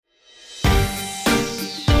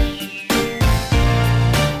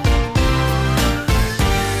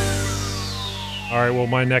right, well,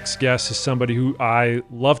 my next guest is somebody who I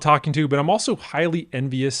love talking to, but I'm also highly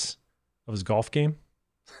envious of his golf game,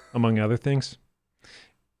 among other things.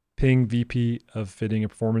 Ping VP of Fitting and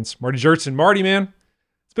Performance, Marty Jertson. Marty, man,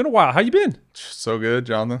 it's been a while. How you been? So good,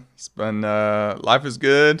 Jonathan. It's been life is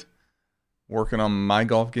good. Working on my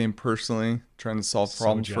golf game personally, trying to solve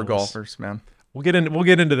problems for golfers, man. We'll get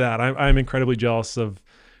into that. I'm incredibly jealous of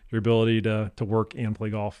your ability to work and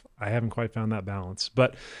play golf. I haven't quite found that balance,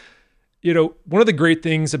 but you know, one of the great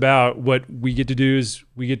things about what we get to do is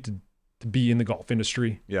we get to be in the golf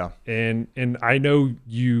industry. Yeah. And I know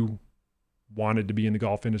you wanted to be in the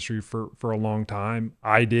golf industry for a long time.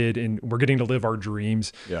 I did, and we're getting to live our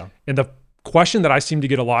dreams. Yeah. And the question that I seem to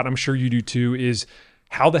get a lot, I'm sure you do too, is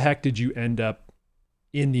how the heck did you end up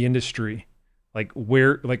in the industry? Like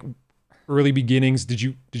early beginnings, did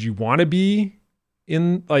you want to be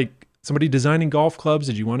in like somebody designing golf clubs?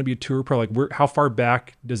 Did you want to be a tour pro? Like how far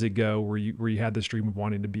back does it go where you had this dream of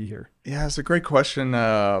wanting to be here? Yeah, it's a great question.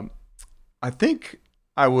 I think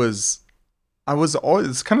I was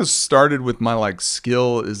always kind of started with my like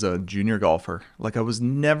skill as a junior golfer. Like I was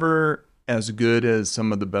never as good as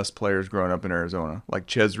some of the best players growing up in Arizona, like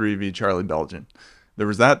Ches Reavie, Charlie Belgian. There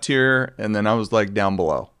was that tier, and then I was like down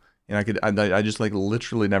below, and I just like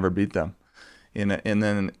literally never beat them. And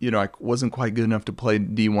then, you know, I wasn't quite good enough to play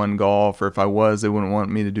D1 golf, or if I was, they wouldn't want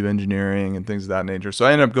me to do engineering and things of that nature. So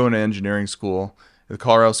I ended up going to engineering school, the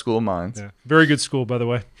Colorado School of Mines. Yeah. Very good school, by the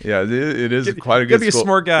way. Yeah, it is quite a good school. You gotta be a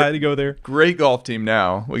smart guy to go there. Great golf team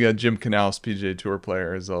now. We got Jim Canals, PGA Tour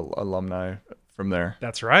player, is an alumni from there.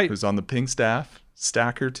 That's right. Who's on the Ping staff,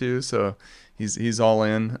 stacker too, so he's all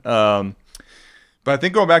in. But I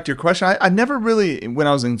think going back to your question, I never really, when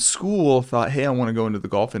I was in school, thought, hey, I want to go into the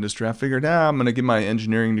golf industry. I figured, I'm going to get my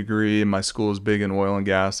engineering degree, and my school is big in oil and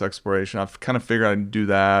gas exploration. I kind of figured I'd do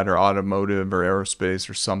that, or automotive, or aerospace,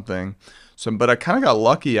 or something. So, but I kind of got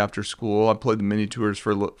lucky after school. I played the mini tours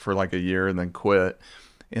for like a year and then quit.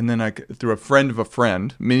 And then through a friend of a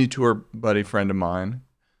friend, mini tour buddy friend of mine,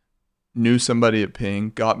 knew somebody at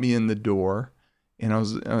Ping, got me in the door, and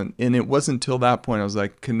it wasn't until that point I was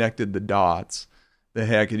like connected the dots. That,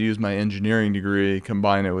 hey, I could use my engineering degree,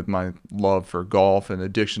 combine it with my love for golf and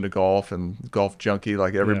addiction to golf and golf junkie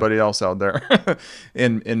like everybody else out there,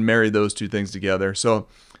 and marry those two things together. So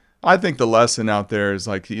I think the lesson out there is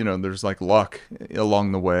like, you know, there's like luck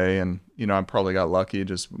along the way. And, you know, I probably got lucky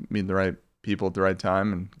just meeting the right people at the right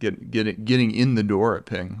time and getting in the door at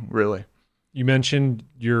Ping, really. You mentioned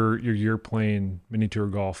your year playing mini tour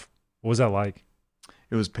golf. What was that like?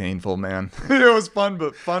 It was painful, man. It was fun,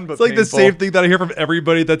 but it's like painful. the same thing that I hear from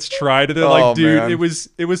everybody that's tried it. They're like, dude, man.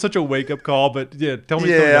 It was such a wake up call. But yeah, tell me.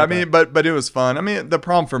 Yeah, I mean, but it was fun. I mean, the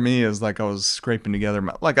problem for me is like I was scraping together.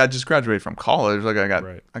 Like I just graduated from college. Like I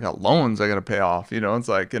got loans I got to pay off. You know, it's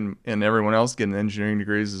like and everyone else getting engineering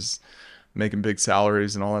degrees is making big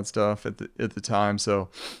salaries and all that stuff at the time. So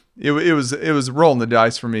it was rolling the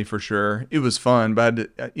dice for me for sure. It was fun, but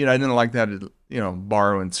I didn't like that.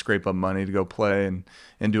 Borrow and scrape up money to go play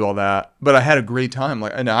and do all that. But I had a great time.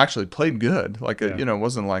 And I actually played good. It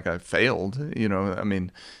wasn't like I failed. I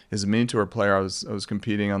mean, as a mini tour player, I was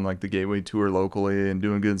competing on like the Gateway Tour locally and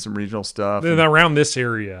doing good in some regional stuff. And around this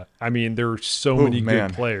area, I mean, there were so many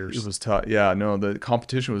good players. It was tough. Yeah, no, the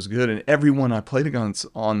competition was good, and everyone I played against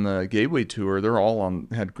on the Gateway Tour, they're all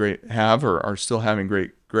are still having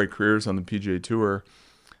great careers on the PGA Tour.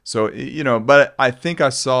 So, but I think I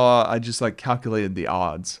just like calculated the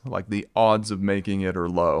odds, like the odds of making it are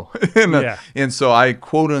low. And so I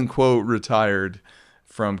quote unquote retired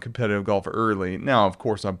from competitive golf early. Now, of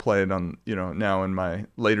course, I played on, now in my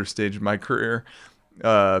later stage of my career,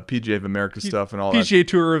 PGA of America stuff and all that. PGA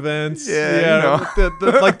Tour events. Yeah.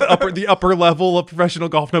 Like the upper level of professional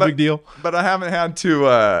golf, big deal. But I haven't had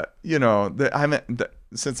to,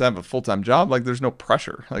 since I have a full-time job, like there's no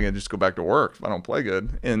pressure. Like I just go back to work if I don't play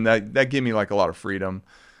good. And that gave me like a lot of freedom,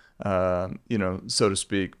 so to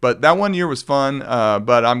speak. But that one year was fun.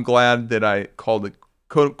 But I'm glad that I called it,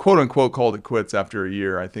 quote unquote, called it quits after a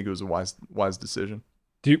year. I think it was a wise decision.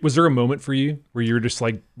 Was there a moment for you where you were just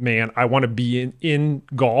like, man, I want to be in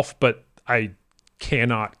golf, but I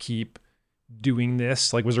cannot keep doing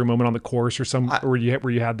this? Like, was there a moment on the course or where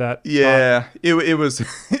you had that? Yeah, it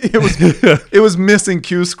was missing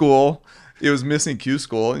Q school. It was missing Q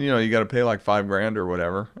school. You got to pay like $5,000 or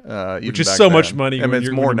whatever, which is so much money. I mean,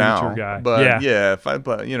 it's more now, guy. But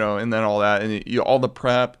and then all that, and all the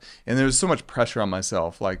prep, and there was so much pressure on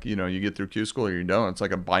myself. Like, you get through Q school or you don't. It's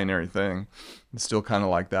like a binary thing. It's still kind of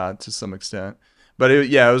like that to some extent. But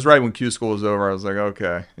it was right when Q school was over. I was like,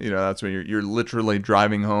 okay, that's when you're literally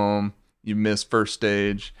driving home. You miss first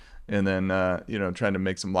stage, and then trying to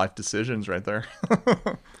make some life decisions right there.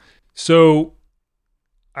 So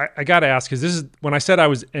I got to ask, because this is when I said I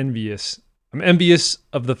was envious. I'm envious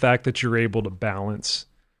of the fact that you're able to balance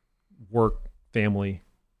work, family,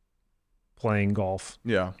 playing golf.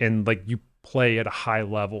 Yeah. And like you play at a high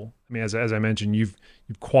level. I mean, as I mentioned, you've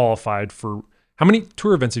qualified for how many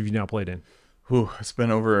tour events have you now played in? It's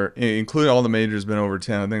been over, including all the majors, been over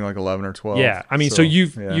 10. I think like 11 or 12. Yeah, I mean, so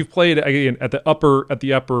you've played again at the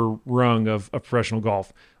upper rung of professional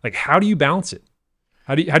golf. Like, how do you balance it?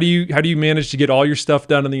 How do you manage to get all your stuff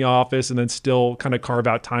done in the office and then still kind of carve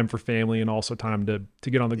out time for family and also time to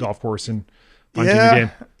get on the golf course and fine-tune the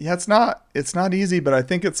game? Yeah, it's not easy, but I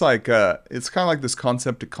think it's like it's kind of like this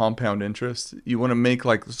concept of compound interest. You want to make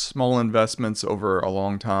like small investments over a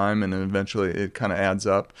long time, and then eventually it kind of adds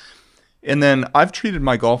up. And then I've treated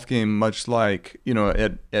my golf game much like,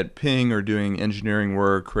 at Ping or doing engineering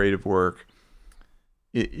work, creative work.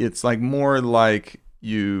 It's like more like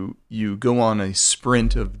you go on a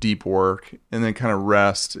sprint of deep work and then kind of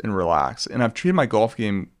rest and relax. And I've treated my golf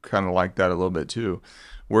game kind of like that a little bit too.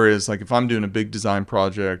 Whereas like if I'm doing a big design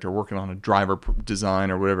project or working on a driver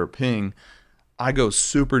design or whatever, Ping, I go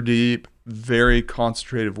super deep, very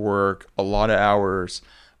concentrative work, a lot of hours.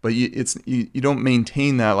 But you don't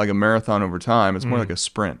maintain that like a marathon over time. It's more like a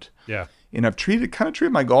sprint. Yeah. And I've treated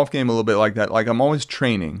my golf game a little bit like that. Like I'm always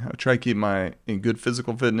training. I try to keep in good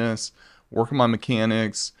physical fitness, work on my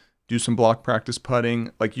mechanics, do some block practice putting.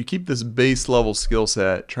 Like you keep this base level skill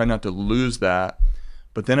set, try not to lose that.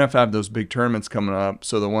 But then if I have those big tournaments coming up,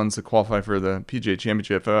 so the ones that qualify for the PGA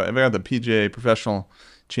Championship, if I have the PGA Professional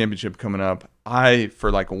Championship coming up,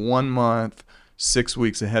 for like 1 month, 6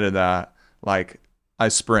 weeks ahead of that, like I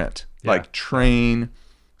sprint, like train,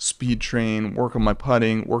 speed train, work on my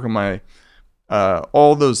putting, work on my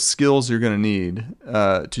all those skills you're going to need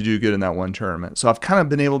to do good in that one tournament. So I've kind of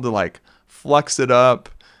been able to like flex it up.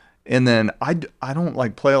 And then I don't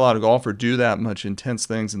like play a lot of golf or do that much intense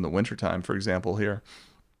things in the wintertime, for example, here.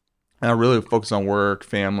 And I really focus on work,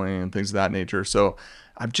 family, and things of that nature. So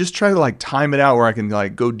I've just tried to like time it out where I can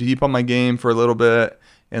like go deep on my game for a little bit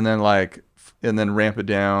and then ramp it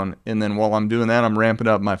down. And then while I'm doing that, I'm ramping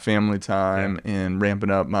up my family time and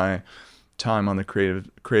ramping up my time on the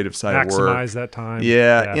creative side of work. Maximize that time.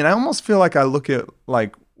 Yeah. And I almost feel like I look at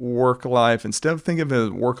like work life, instead of thinking of it as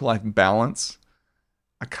work-life balance,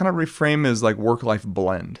 I kind of reframe it as like work-life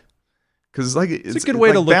blend. Because it's a good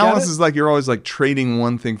way to look at it. Balance is like you're always like trading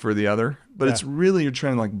one thing for the other, but it's really you're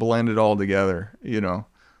trying to like blend it all together,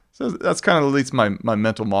 So that's kind of at least my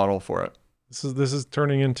mental model for it. This is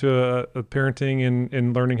turning into a parenting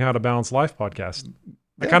and learning how to balance life podcast.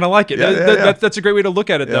 I kind of like it. That's a great way to look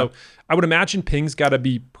at it, though. I would imagine Ping's got to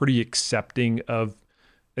be pretty accepting of,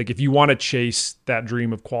 like, if you want to chase that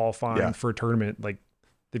dream of qualifying for a tournament, like,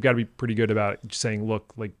 they've got to be pretty good about saying,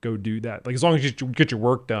 look, like, go do that. Like, as long as you get your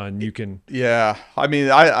work done, you can. Yeah. I mean,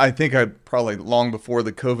 I think I'd probably, long before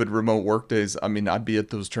the COVID remote work days, I mean, I'd be at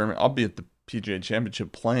those tournaments. I'll be at the PGA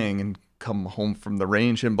Championship playing and come home from the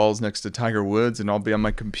range and balls next to Tiger Woods, and I'll be on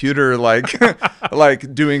my computer like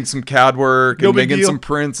like doing some CAD work and making some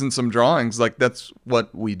prints and some drawings. Like that's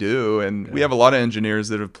what we do. And we have a lot of engineers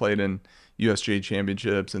that have played in USGA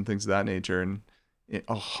championships and things of that nature, and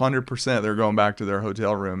 100% they're going back to their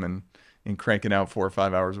hotel room and cranking out 4 or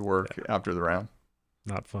 5 hours of work after the round.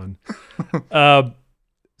 Not fun.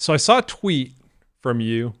 So I saw a tweet from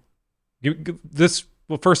you.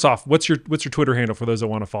 Well, first off, what's your Twitter handle for those that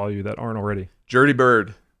want to follow you that aren't already? Jerty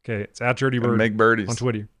Bird. Okay, it's at Jerty Bird. Make birdies on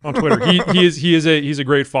Twitter. He's a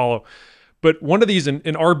great follow. But one of these, and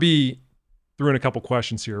RB threw in a couple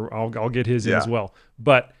questions here. I'll get his in as well.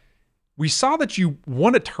 But we saw that you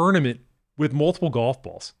won a tournament with multiple golf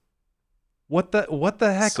balls. What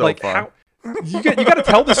the heck? So like fun. How? You got to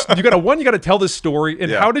tell this. You got to tell this story.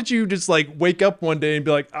 And how did you just like wake up one day and be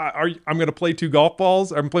like, I'm going to play 2 golf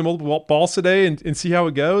balls. I'm going to play multiple balls today and see how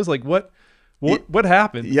it goes. Like what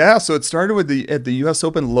happened? Yeah, so it started with at the U.S.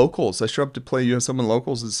 Open locals. I showed up to play U.S. Open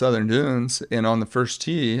locals at Southern Dunes, and on the first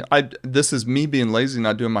tee, this is me being lazy,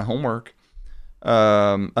 not doing my homework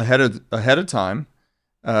ahead of time.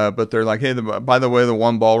 But they're like, hey, by the way, the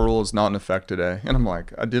 1 ball rule is not in effect today. And I'm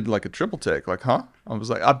like, I did like a triple take. Like, huh? I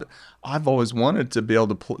was like, I've always wanted to be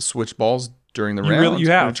able to switch balls during the round. You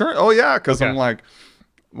have? Oh, yeah, because I'm like,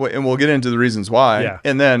 and we'll get into the reasons why. Yeah.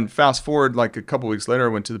 And then fast forward, like a couple weeks later, I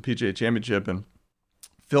went to the PGA Championship, and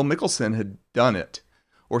Phil Mickelson had done it.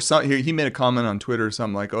 Or he made a comment on Twitter or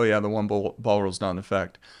something like, oh, yeah, the 1 ball rule is not in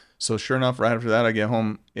effect. So sure enough, right after that, I get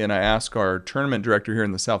home and I ask our tournament director here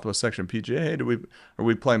in the Southwest section, PGA, hey, are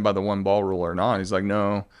we playing by the 1 ball rule or not? He's like,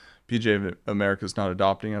 no, PGA of America's not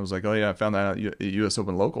adopting. I was like, oh yeah, I found that out at US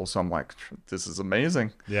Open Local. So I'm like, this is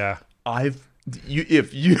amazing. Yeah. My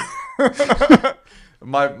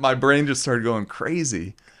brain just started going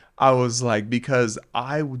crazy. I was like, because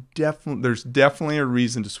there's definitely a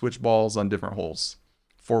reason to switch balls on different holes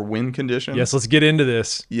for wind conditions. Yes, let's get into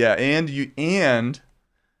this. Yeah, and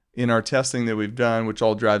in our testing that we've done, which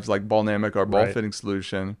all drives like Ballnamic, our ball fitting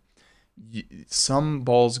solution, some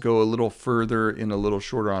balls go a little further and a little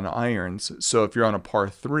shorter on irons. So if you're on a par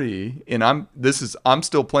 3, and I'm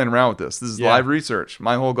still playing around with this. This is live research.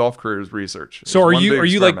 My whole golf career is research. So are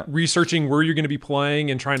you like researching where you're going to be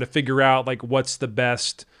playing and trying to figure out like what's the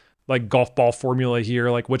best like golf ball formula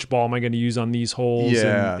here? Like which ball am I going to use on these holes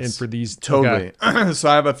and for these? Totally. Okay. So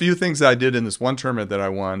I have a few things that I did in this one tournament that I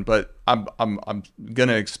won, but I'm going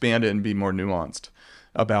to expand it and be more nuanced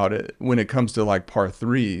about it when it comes to like par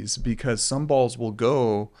 3s, because some balls will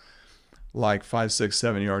go like 5, 6,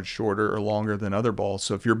 7 yards shorter or longer than other balls.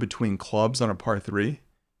 So if you're between clubs on a par 3,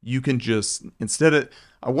 you can just, instead of,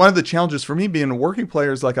 one of the challenges for me being a working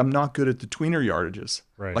player is like I'm not good at the tweener yardages.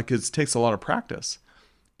 Right. Like it takes a lot of practice.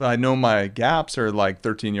 But I know my gaps are like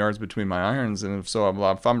 13 yards between my irons, and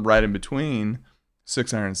if I'm right in between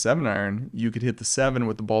 6 iron and 7 iron, you could hit the 7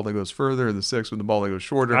 with the ball that goes further, the 6 with the ball that goes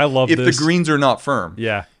shorter. I love if this. the greens are not firm.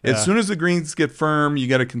 Yeah. As soon as the greens get firm, you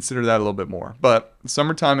got to consider that a little bit more. But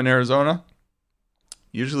summertime in Arizona,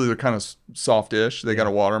 usually they're kind of soft-ish. They got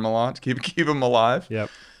to water them a lot to keep them alive. Yep.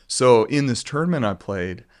 So in this tournament I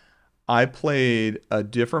played a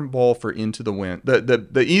different ball for into the wind.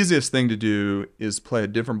 The easiest thing to do is play a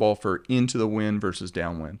different ball for into the wind versus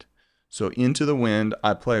downwind. So into the wind,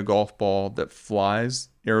 I play a golf ball that flies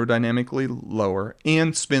aerodynamically lower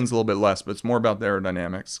and spins a little bit less, but it's more about the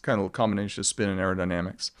aerodynamics, kind of a combination of spin and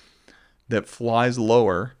aerodynamics, that flies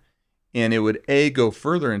lower, and it would A, go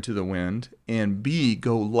further into the wind, and B,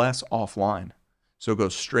 go less offline. So it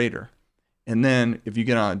goes straighter. And then if you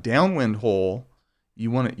get on a downwind hole,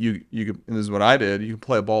 and this is what I did, you can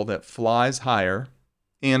play a ball that flies higher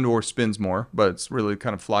and or spins more, but it's really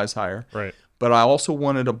kind of flies higher. Right. But I also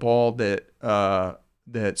wanted a ball that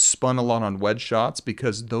spun a lot on wedge shots,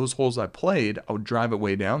 because those holes I played, I would drive it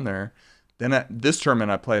way down there. Then at this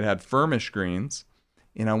tournament I played had firmish greens,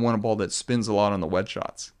 and I want a ball that spins a lot on the wedge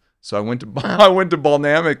shots. So I went to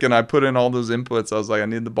Ballnamic and I put in all those inputs. I was like, I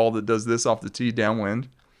need the ball that does this off the tee downwind,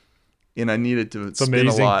 and I needed to spin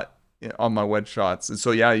a lot on my wedge shots. And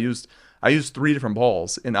so I used 3 different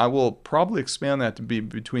balls, and I will probably expand that to be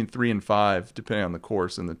between 3 and 5 depending on the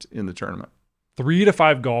course in the tournament. 3 to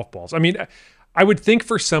 5 golf balls. I mean, I would think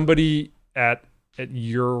for somebody at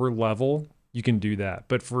your level, you can do that.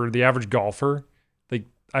 But for the average golfer, like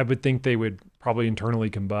I would think they would probably internally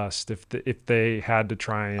combust if they had to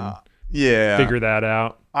try and figure that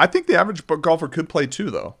out. I think the average golfer could play 2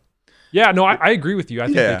 though. Yeah, no, I agree with you. I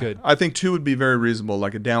think they could. I think 2 would be very reasonable,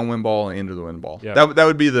 like a downwind ball and into the wind ball. Yeah. That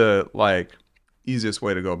would be the easiest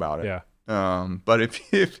way to go about it. Yeah. But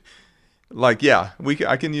if I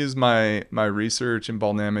can use my research and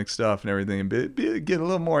Ballnamic stuff and everything and get a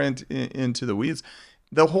little more into the weeds.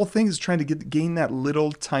 The whole thing is trying to gain that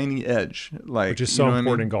little tiny edge, which is so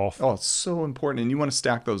important in golf. Oh, it's so important, and you want to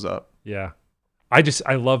stack those up. Yeah.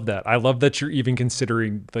 I love that. I love that you're even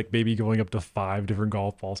considering like maybe going up to 5 different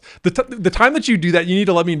golf balls. The time that you do that, you need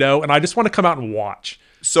to let me know, and I just want to come out and watch.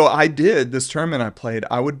 So I did this tournament I played.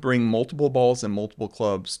 I would bring multiple balls and multiple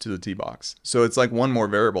clubs to the tee box. So it's like one more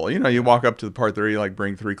variable. You walk up to the par 3, like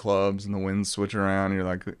bring 3 clubs, and the wind's switching around. And you're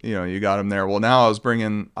like, you got them there. Well, now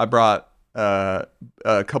I brought a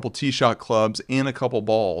couple tee shot clubs and a couple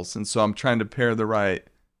balls, and so I'm trying to pair the right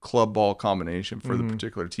club ball combination for the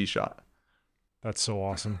particular tee shot. That's so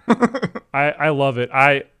awesome. I love it.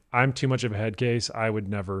 I'm too much of a head case. I would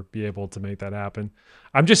never be able to make that happen.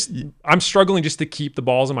 I'm struggling just to keep the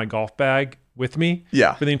balls in my golf bag with me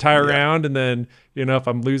for the entire round. And then, if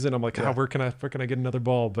I'm losing, I'm like, where can I get another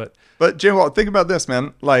ball? But Jay, think about this,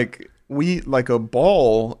 man. Like a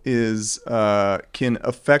ball is, can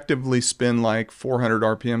effectively spin like 400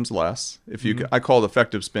 RPMs less. If you, I call it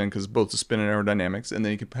effective spin because both the spin and aerodynamics. And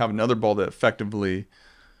then you can have another ball that effectively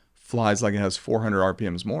flies like it has 400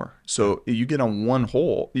 RPMs more. So you get on one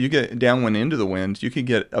hole, you get downwind into the wind, you can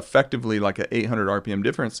get effectively like an 800 RPM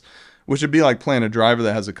difference, which would be like playing a driver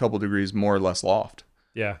that has a couple degrees more or less loft.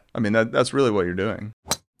 Yeah. I mean, that's really what you're doing.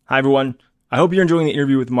 Hi, everyone. I hope you're enjoying the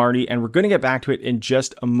interview with Marty, and we're going to get back to it in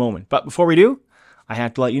just a moment. But before we do, I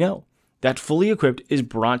have to let you know that Fully Equipped is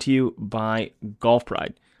brought to you by Golf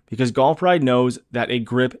Pride, because Golf Pride knows that a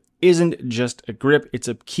grip isn't just a grip, it's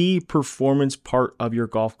a key performance part of your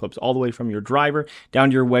golf clubs, all the way from your driver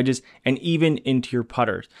down to your wedges and even into your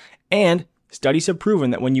putters. And Studies have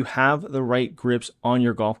proven that when you have the right grips on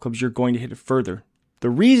your golf clubs, you're going to hit it further. The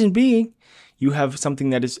reason being, you have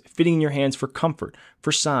something that is fitting in your hands for comfort,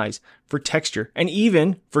 for size, for texture, and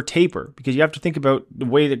even for taper, because you have to think about the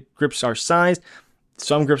way that grips are sized.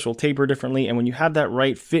 Some grips will taper differently, and when you have that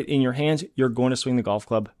right fit in your hands, you're going to swing the golf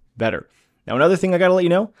club better. Now, another thing I got to let you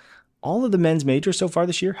know, all of the men's majors so far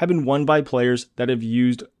this year have been won by players that have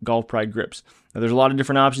used Golf Pride grips. Now, there's a lot of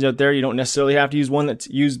different options out there. You don't necessarily have to use one that's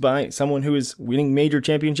used by someone who is winning major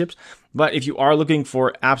championships. But if you are looking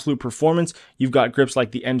for absolute performance, you've got grips like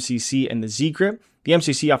the MCC and the Z grip. The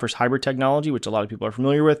MCC offers hybrid technology, which a lot of people are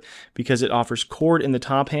familiar with because it offers cord in the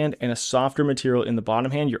top hand and a softer material in the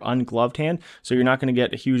bottom hand, your ungloved hand. So you're not going to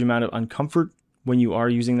get a huge amount of uncomfort when you are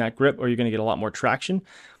using that grip, or you're going to get a lot more traction.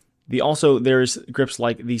 There's grips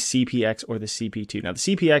like the CPX or the CP2. Now, the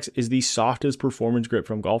CPX is the softest performance grip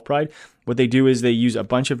from Golf Pride. What they do is they use a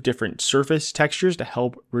bunch of different surface textures to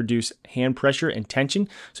help reduce hand pressure and tension,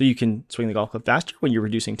 so you can swing the golf club faster when you're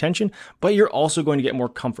reducing tension, but you're also going to get more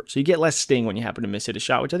comfort. So you get less sting when you happen to miss hit a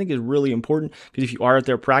shot, which I think is really important, because if you are out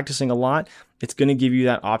there practicing a lot, it's going to give you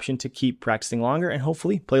that option to keep practicing longer and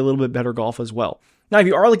hopefully play a little bit better golf as well. Now, if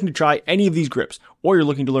you are looking to try any of these grips, or you're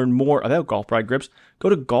looking to learn more about Golf Pride grips, go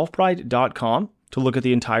to golfpride.com to look at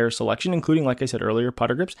the entire selection, including, like I said earlier,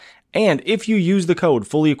 putter grips. And if you use the code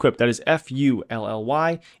Fully Equipped, that is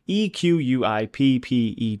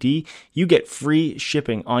FULLYEQUIPPED, you get free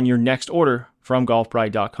shipping on your next order from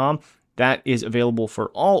golfpride.com. That is available for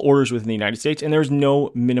all orders within the United States, and there's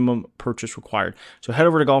no minimum purchase required. So head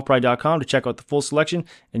over to golfpride.com to check out the full selection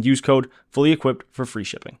and use code Fully Equipped for free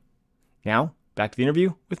shipping. Now, back to the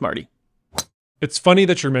interview with Marty. It's funny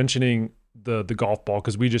that you're mentioning the golf ball,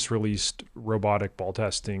 because we just released robotic ball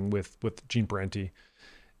testing with Gene Parenti,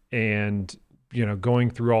 and going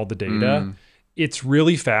through all the data, it's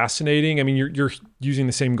really fascinating. I mean, you're using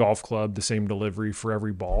the same golf club, the same delivery for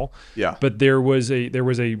every ball. Yeah. But there was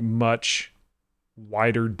a much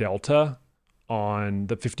wider delta on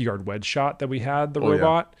the 50-yard wedge shot that we had, the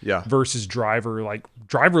robot, versus driver. Like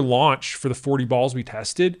driver launch for the 40 balls we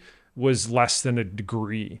tested was less than a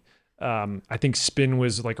degree. I think spin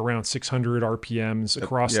was like around 600 RPMs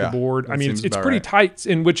across the board. I mean, it's pretty tight,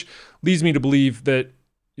 and which leads me to believe that,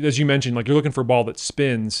 as you mentioned, like you're looking for a ball that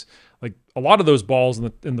spins. Like a lot of those balls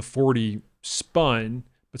in the 40 spun,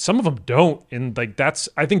 but some of them don't. And like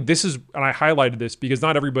I think this is, and I highlighted this because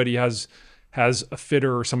not everybody has a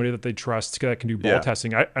fitter or somebody that they trust that can do ball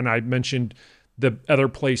testing. I mentioned the other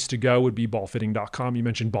place to go would be ballfitting.com. You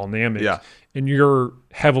mentioned Ballnamic, and you're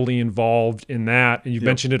heavily involved in that. And you've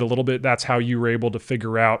mentioned it a little bit. That's how you were able to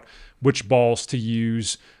figure out which balls to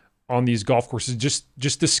use on these golf courses. Just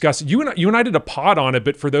discuss it. You and I did a pod on it,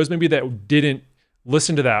 but for those maybe that didn't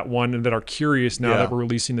listen to that one and that are curious now that we're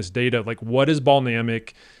releasing this data, like what is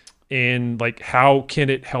Ballnamic and like how can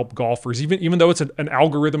it help golfers? Even though it's an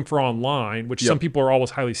algorithm for online, which some people are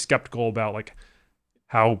always highly skeptical about, like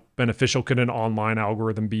how beneficial could an online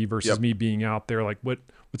algorithm be versus me being out there? Like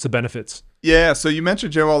what's the benefits? Yeah, so you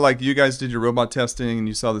mentioned, Joel, like you guys did your robot testing and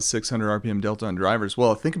you saw the 600 RPM delta on drivers.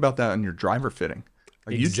 Well, think about that on your driver fitting.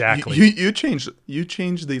 Like exactly. You change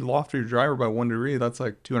the loft of your driver by 1 degree. That's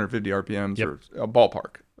like 250 RPMs or a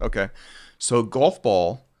ballpark. Okay, so golf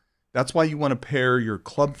ball. That's why you want to pair your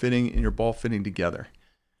club fitting and your ball fitting together.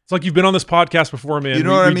 It's like you've been on this podcast before, man. You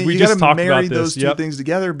know what I mean? We You just got to talked marry about those this. two things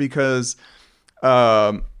together because,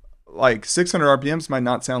 like 600 RPMs might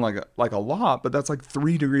not sound like a lot, but that's like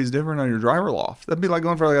 3 degrees different on your driver loft. That'd be like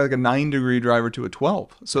going for like a 9 degree driver to a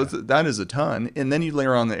 12. So that is a ton. And then you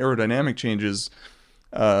layer on the aerodynamic changes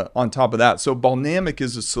on top of that. So Ballnamic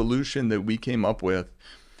is a solution that we came up with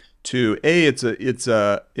to it's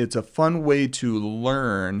a fun way to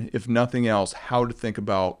learn, if nothing else, how to think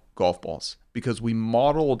about golf balls, because we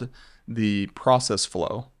modeled the process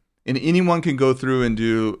flow, and anyone can go through and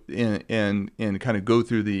do and kind of go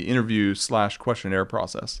through the interview / questionnaire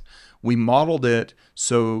process. We modeled it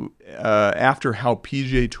so after how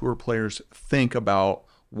PGA Tour players think about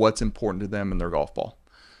what's important to them in their golf ball.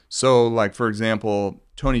 So, like for example,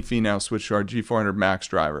 Tony Finau switched to our G400 Max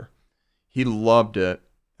driver. He loved it.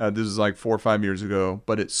 This is like 4 or 5 years ago,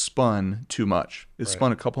 but it spun too much. It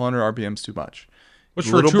spun a couple hundred RPMs too much. Which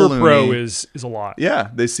for a tour pro is a lot. Yeah,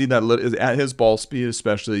 they see that at his ball speed,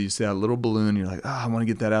 especially. You see that little balloon. You're like, I want to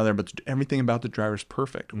get that out of there. But everything about the driver is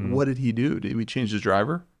perfect. What did he do? Did we change his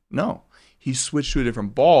driver? No, he switched to a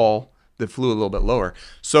different ball that flew a little bit lower.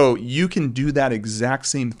 So you can do that exact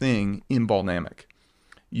same thing in Ballnamic.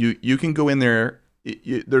 You can go in there.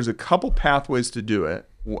 There's a couple pathways to do it.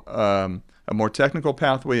 A more technical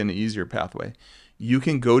pathway and an easier pathway. You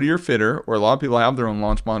can go to your fitter, or a lot of people have their own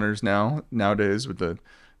launch monitors nowadays with the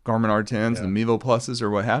Garmin R10s, the Mevo Pluses, or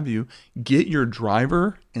what have you, get your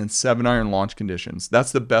driver and 7-iron launch conditions.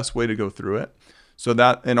 That's the best way to go through it. So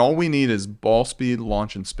that, and all we need is ball speed,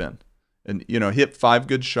 launch, and spin. And, hit 5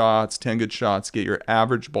 good shots, 10 good shots, get your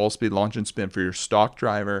average ball speed, launch, and spin for your stock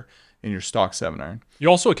driver and your stock 7-iron. You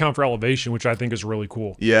also account for elevation, which I think is really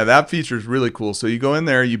cool. Yeah, that feature is really cool. So you go in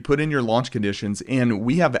there, you put in your launch conditions, and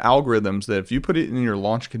we have algorithms that if you put it in your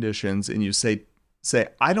launch conditions and you say,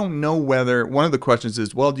 I don't know whether, one of the questions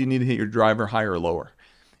is, well, do you need to hit your driver higher or lower?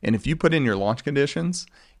 And if you put in your launch conditions,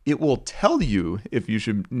 it will tell you if you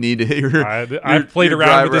should need to hit your I've played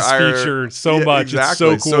around with this feature so much.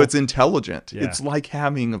 Exactly. It's so cool. So it's intelligent. Yeah. It's like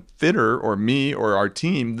having a fitter or me or our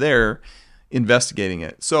team there investigating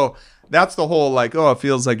it. So that's the whole it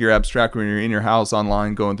feels like you're abstract when you're in your house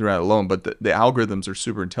online going through it alone. But the algorithms are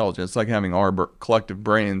super intelligent. It's like having our collective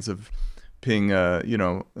brains of being,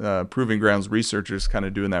 Proving Grounds researchers kind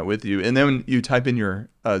of doing that with you. And then you type in your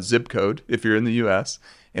zip code if you're in the U.S.,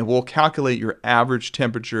 and we'll calculate your average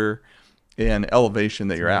temperature and elevation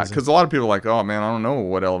that you're at. Because a lot of people are like, oh, man, I don't know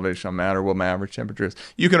what elevation I'm at or what my average temperature is.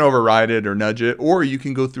 You can override it or nudge it, or you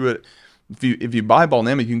can go through it. If you buy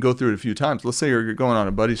Balnamic, you can go through it a few times. Let's say you're going on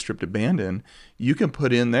a buddy's trip to Bandon. You can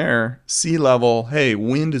put in there sea level, hey,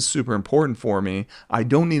 wind is super important for me. I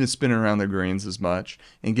don't need to spin around the greens as much,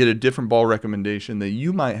 and get a different ball recommendation that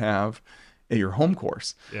you might have at your home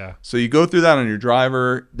course. Yeah. So you go through that on your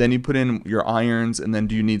driver, then you put in your irons, and then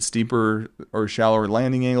do you need steeper or shallower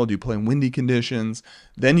landing angle? Do you play in windy conditions?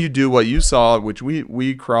 Then you do what you saw, which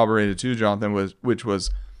we corroborated too, Jonathan, which was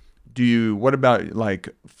what about like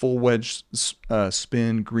full wedge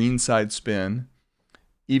spin, green side spin,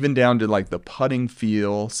 even down to like the putting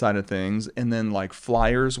feel side of things, and then like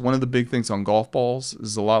flyers. One of the big things on golf balls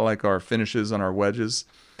is a lot like our finishes on our wedges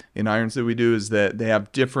in irons that we do, is that they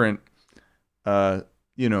have different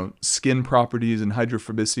skin properties and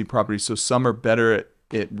hydrophobicity properties. So some are better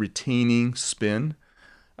at retaining spin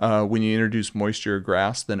when you introduce moisture or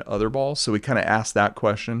grass than other balls. So we kind of asked that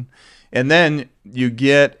question. And then you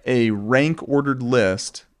get a rank ordered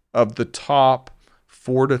list of the top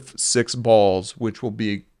 4 to 6 balls, which will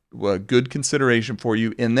be a good consideration for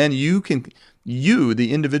you. And then you,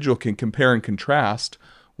 the individual, can compare and contrast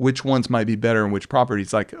which ones might be better and which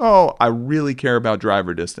properties. Like, oh, I really care about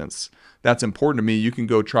driver distance. That's important to me. You can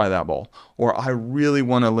go try that ball. Or I really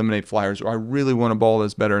want to eliminate flyers. Or I really want a ball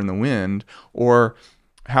that's better in the wind. Or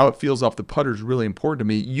how it feels off the putter is really important to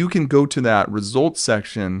me. You can go to that results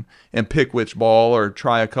section and pick which ball or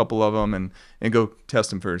try a couple of them and go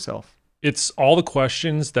test them for yourself. It's all the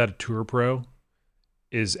questions that a tour pro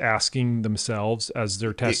is asking themselves as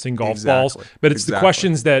they're testing golf balls. But it's the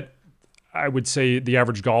questions that I would say the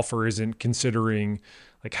average golfer isn't considering.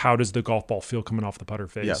 Like, how does the golf ball feel coming off the putter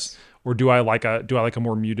face? Yes. Or do I like a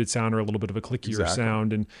more muted sound or a little bit of a clickier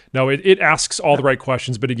sound? And no, it asks all the right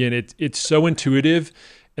questions. But again, it's so intuitive,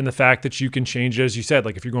 and the fact that you can change it, as you said,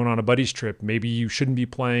 like if you're going on a buddy's trip, maybe you shouldn't be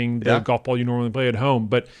playing the golf ball you normally play at home,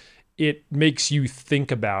 but it makes you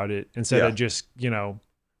think about it instead of just,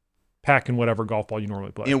 packing whatever golf ball you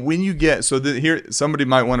normally play. And when you get, here, somebody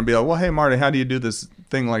might want to be like, well, hey, Marty, how do you do this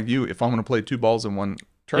thing like you if I want to play 2 balls in one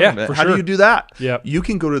tournament? How do you do that? Yep. You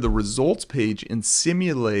can go to the results page and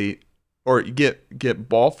simulate or get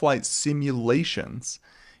ball flight simulations.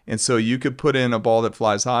 And so you could put in a ball that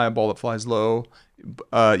flies high, a ball that flies low.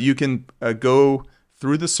 You can go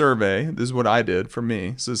through the survey. This is what I did for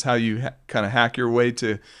me. This is how you kind of hack your way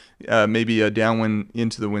to maybe a downwind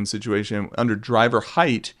into the wind situation. Under driver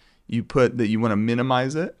height, you put that you want to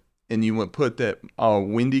minimize it. And you would put that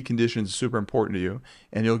windy conditions are super important to you,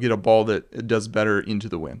 and you'll get a ball that does better into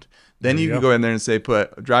the wind. Then you can go in there and say,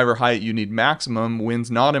 put driver height, you need maximum, wind's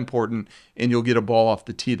not important, and you'll get a ball off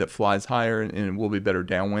the tee that flies higher and it will be better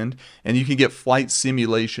downwind. And you can get flight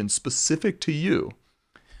simulation specific to you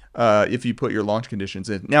if you put your launch conditions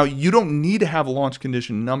in. Now, you don't need to have launch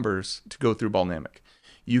condition numbers to go through Balnamic.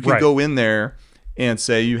 You can go in there and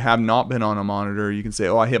say you have not been on a monitor. You can say,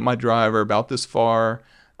 oh, I hit my driver about this far.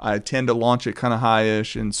 I tend to launch it kind of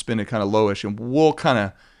high-ish and spin it kind of lowish, and we'll kind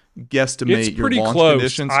of guesstimate your launch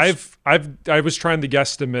conditions. I was trying to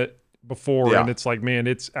guesstimate before, and it's like, man,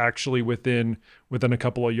 it's actually within a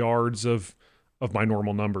couple of yards of my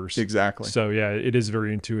normal numbers. Exactly. So yeah, it is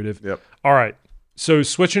very intuitive. Yep. All right. So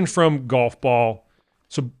switching from golf ball.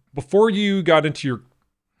 So before you got into your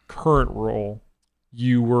current role,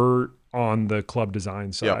 you were on the club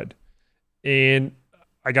design side, and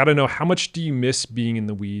I got to know, how much do you miss being in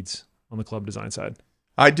the weeds on the club design side?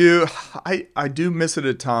 I do. I do miss it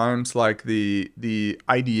at times, like the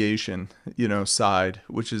ideation, side,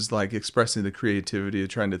 which is like expressing the creativity of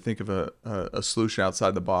trying to think of a solution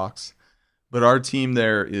outside the box. but our team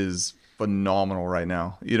there is phenomenal right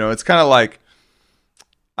now. You know, it's kind of like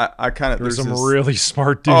I kind of There's some this, really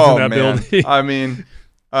smart dudes in that building. I mean,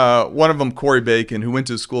 one of them, Corey Bacon, who went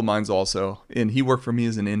to school of mines also, and he worked for me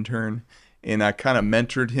as an intern, and I kind of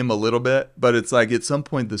mentored him a little bit. But it's like at some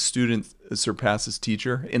point the student surpasses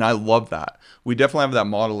teacher, and I love that. We definitely have that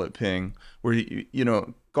model at Ping where you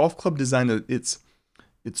know, golf club design, it's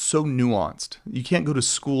so nuanced. You can't go to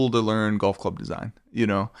school to learn golf club design. You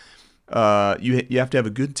know, you have to have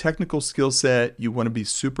a good technical skill set. You want to be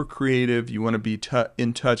super creative. You want to be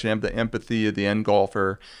in touch and have the empathy of the end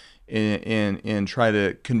golfer, and try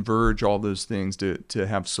to converge all those things to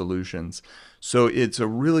have solutions. So it's a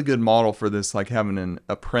really good model for this, like having an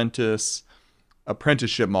apprenticeship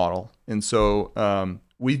model. And so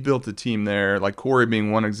we've built a team there, like Corey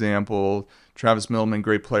being one example, Travis Millman,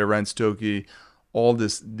 great player, Ryan Stokey, all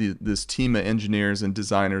this team of engineers and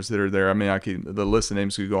designers that are there. I mean, the list of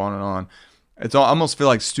names could go on and on. I almost feel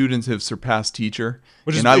like students have surpassed teacher.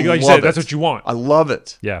 Which is, like you said, that's what you want. I love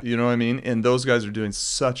it. Yeah. You know what I mean? And those guys are doing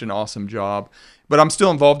such an awesome job. But I'm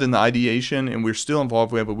still involved in the ideation, and we're still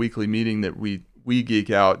involved. We have a weekly meeting that we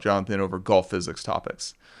geek out, Jonathan, over golf physics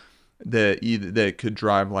topics that could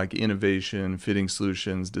drive like innovation, fitting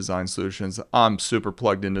solutions, design solutions. I'm super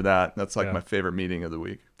plugged into that. That's like my favorite meeting of the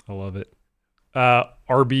week. I love it.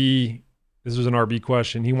 RB, this was an RB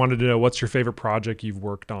question. He wanted to know, what's your favorite project you've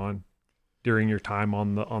worked on during your time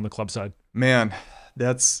on the club side? Man,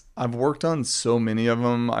 I've worked on so many of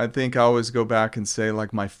them. I think I always go back and say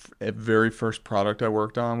like my very first product I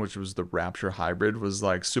worked on, which was the Rapture Hybrid, was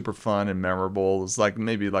like super fun and memorable. It was like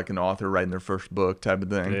maybe like an author writing their first book type of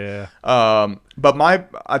thing. Yeah. But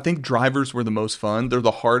I think drivers were the most fun. They're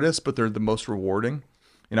the hardest, but they're the most rewarding.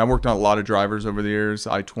 And I worked on a lot of drivers over the years,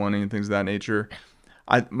 I-20 and things of that nature.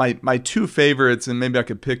 My two favorites, and maybe I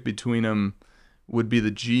could pick between them, would be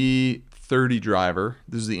the G30 driver.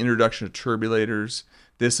 This is the introduction of turbulators.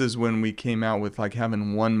 This is when we came out with like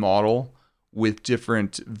having one model with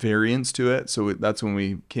different variants to it. So that's when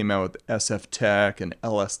we came out with SF Tech and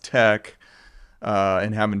LS Tech,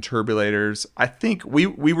 and having turbulators. I think we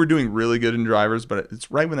were doing really good in drivers, but it's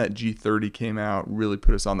right when that G30 came out, really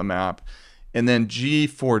put us on the map. And then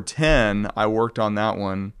G410, I worked on that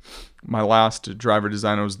one. My last driver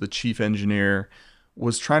designer was the chief engineer,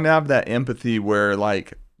 was trying to have that empathy where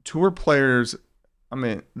like tour players, I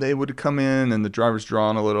mean, they would come in and the driver's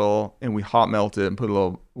drawn a little and we hot melt it and put a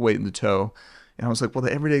little weight in the toe. And I was like, well,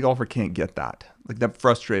 the everyday golfer can't get that. Like that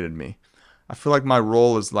frustrated me. I feel like my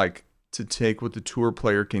role is like to take what the tour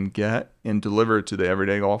player can get and deliver it to the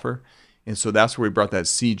everyday golfer. And so that's where we brought that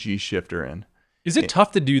CG shifter in. Is it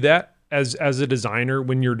tough to do that as a designer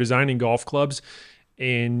when you're designing golf clubs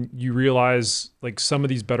and you realize like some of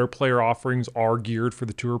these better player offerings are geared for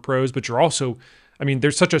the tour pros, but you're also, I mean,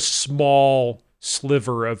 there's such a small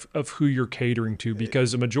sliver of who you're catering to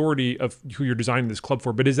because a majority of who you're designing this club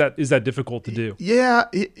for, but is that difficult to do? Yeah,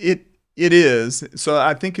 it is. So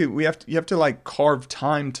I think you have to like carve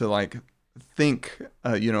time to like think,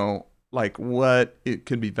 like what it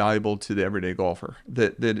could be valuable to the everyday golfer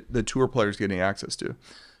that the tour players getting access to.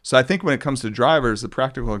 So I think when it comes to drivers, the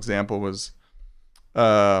practical example was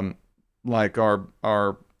like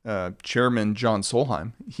our chairman, John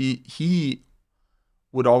Solheim. He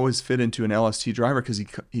would always fit into an LST driver because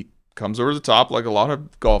he comes over the top like a lot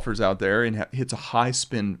of golfers out there and hits a high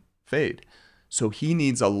spin fade. So he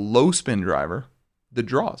needs a low spin driver that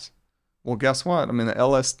draws. Well, guess what? I mean, the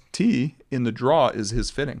LST in the draw is his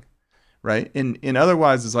fitting. Right. And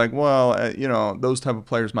otherwise it's like, well, those type of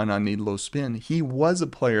players might not need low spin. He was a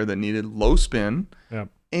player that needed low spin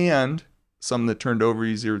and some that turned over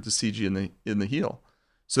easier with the CG in the heel.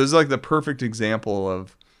 So it's like the perfect example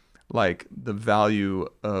of like the value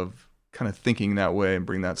of kind of thinking that way and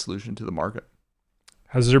bring that solution to the market.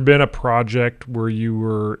 Has there been a project where you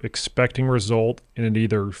were expecting result and it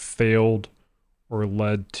either failed or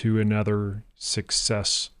led to another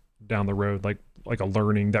success down the road? Like a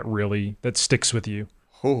learning that sticks with you?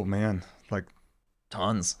 Oh man, like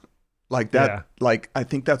tons. Like that. Yeah. Like I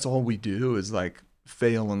think that's all we do is like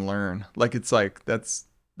fail and learn. Like it's like that's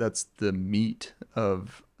the meat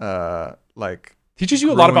of like teaches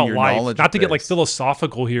you a lot about life. Not to get like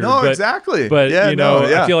philosophical here. No, exactly. But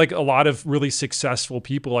I feel like a lot of really successful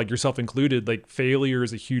people, like yourself included, like failure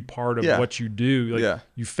is a huge part of what you do. Like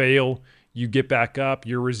you fail, you get back up,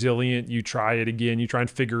 you're resilient, you try it again, you try and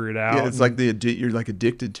figure it out. Yeah, it's like you're like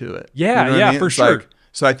addicted to it. Yeah, you know I mean? For it's sure. Like,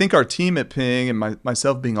 so I think our team at Ping and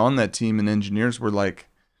myself being on that team and engineers were like,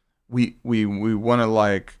 we want to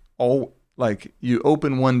like all like you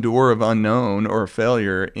open one door of unknown or a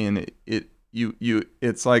failure and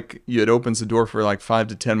it's like it opens the door for like 5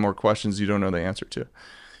 to 10 more questions you don't know the answer to.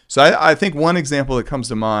 So I think one example that comes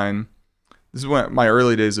to mind, this is my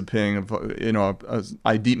early days of ping, of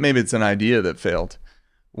maybe it's an idea that failed,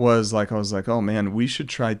 was like I was like, oh man, we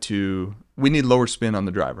need lower spin on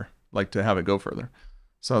the driver, like to have it go further.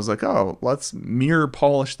 So I was like, oh, let's mirror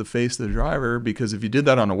polish the face of the driver, because if you did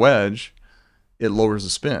that on a wedge, it lowers the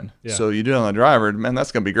spin. Yeah. So you do it on the driver, man,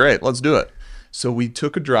 that's gonna be great. Let's do it. So we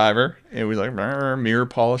took a driver and we like mirror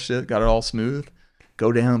polished it, got it all smooth.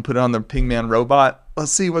 Go down, put it on the Pingman robot.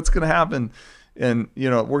 Let's see what's going to happen. And,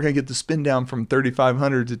 we're going to get the spin down from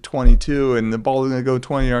 3,500 to 22, and the ball is going to go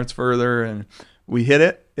 20 yards further. And we hit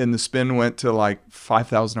it, and the spin went to like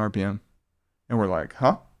 5,000 RPM. And we're like,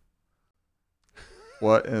 huh?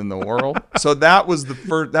 What in the world? So that was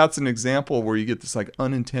that's an example where you get this like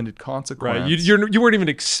unintended consequence. Right. You weren't even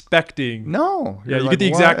expecting. No. Yeah, you get the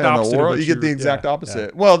exact opposite. You get the exact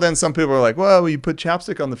opposite. Well, then some people are like, well, you put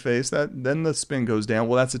chapstick on the face, then the spin goes down.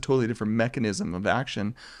 Well, that's a totally different mechanism of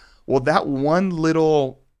action. Well, that one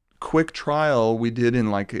little quick trial we did in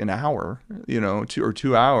like an hour,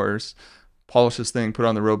 2 hours, polish this thing, put it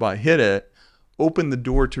on the robot, hit it, opened the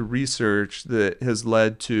door to research that has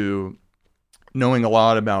led to knowing a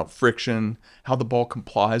lot about friction, how the ball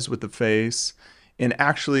complies with the face. And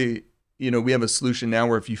actually, we have a solution now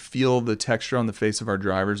where if you feel the texture on the face of our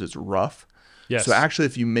drivers, it's rough. Yes. So actually,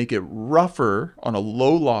 if you make it rougher on a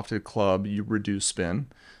low lofted club, you reduce spin.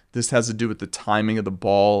 This has to do with the timing of the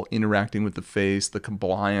ball interacting with the face, the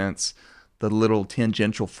compliance, the little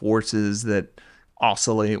tangential forces that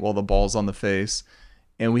oscillate while the ball's on the face.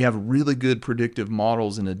 And we have really good predictive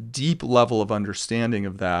models and a deep level of understanding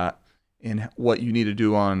of that, and what you need to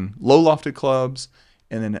do on low lofted clubs,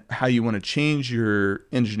 and then how you want to change your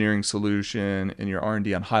engineering solution and your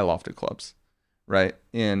R&D on high lofted clubs, right?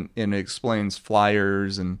 And it explains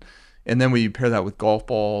flyers, and then when you pair that with golf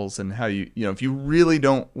balls, and how if you really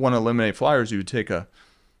don't want to eliminate flyers, you would take a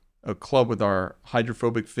club with our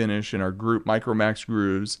hydrophobic finish and our group Micromax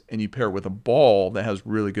grooves, and you pair it with a ball that has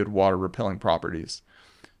really good water repelling properties.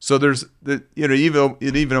 So there's it even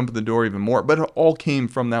opened the door even more, but it all came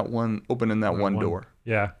from that one, opening that one door.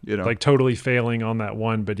 Yeah. Like totally failing on that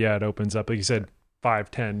one, but yeah, it opens up, like you said, 5,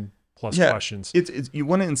 10 plus questions. It's you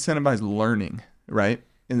want to incentivize learning, right?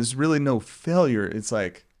 And there's really no failure. It's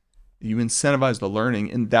like you incentivize the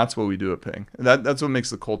learning, and that's what we do at Ping. That's what makes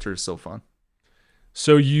the culture so fun.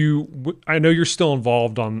 So I know you're still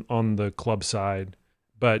involved on the club side,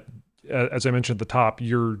 but as I mentioned at the top,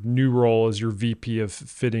 your new role is your VP of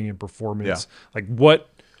fitting and performance. Yeah. Like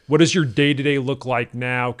what does your day-to-day look like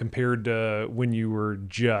now compared to when you were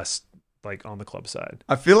just like on the club side?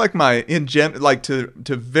 I feel like to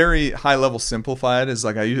very high level simplify it is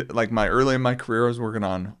like early in my career I was working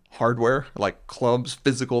on hardware, like clubs,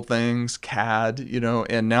 physical things, CAD,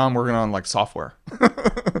 and now I'm working on like software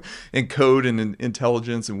and code and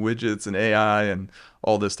intelligence and widgets and AI and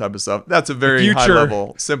all this type of stuff. That's a very high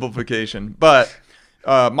level simplification. But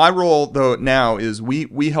my role though now is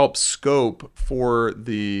we help scope for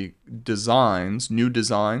the new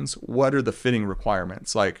designs. What are the fitting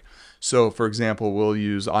requirements? So for example, we'll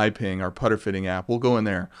use iPing, our putter fitting app. We'll go in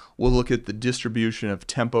there. We'll look at the distribution of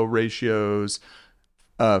tempo ratios,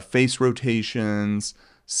 face rotations,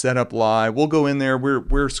 setup lie. We'll go in there. We're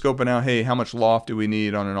scoping out, hey, how much loft do we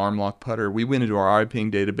need on an arm lock putter? We went into our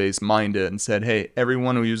iPing database, mined it, and said, hey,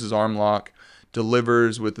 everyone who uses arm lock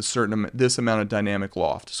delivers with this amount of dynamic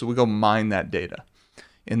loft. So we go mine that data,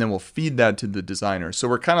 and then we'll feed that to the designer. So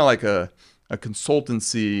we're kind of like a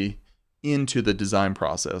consultancy into the design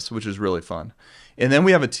process, which is really fun. And then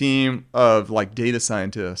we have a team of like data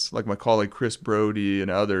scientists, like my colleague Chris Brody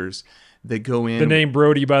and others. They go in. The name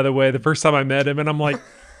Brody, by the way, the first time I met him, and I'm like,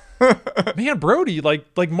 man, Brody,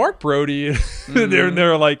 like Mark Brody. Mm-hmm.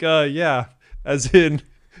 they're like, yeah, as in.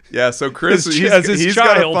 Yeah, so Chris, he's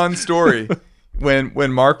got a fun story.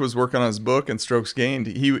 When Mark was working on his book and strokes gained,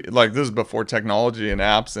 he this is before technology and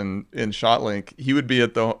apps and ShotLink. He would be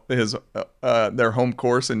at their home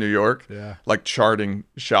course in New York, like charting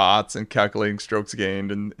shots and calculating strokes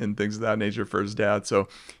gained and things of that nature for his dad. So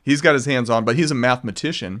he's got his hands on, but he's a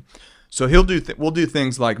mathematician. So we'll do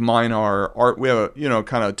things like mine our art. We have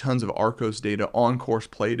kind of tons of Arcos data, on course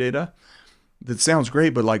play data. That sounds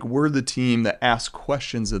great, but like we're the team that asks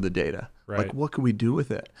questions of the data. Right. Like, what can we do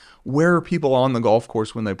with it? Where are people on the golf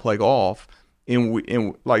course when they play golf? And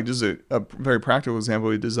just a very practical example,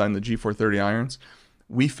 we designed the G430 irons.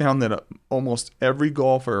 We found that almost every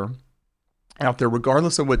golfer out there,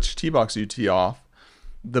 regardless of which tee box you tee off,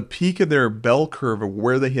 the peak of their bell curve of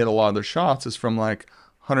where they hit a lot of their shots is from like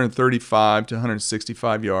 135 to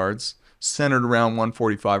 165 yards centered around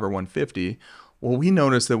 145 or 150. Well, we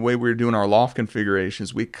noticed the way we were doing our loft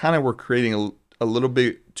configurations, we kind of were creating a little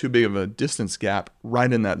bit too big of a distance gap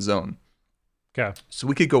right in that zone. Okay. So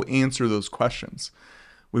we could go answer those questions.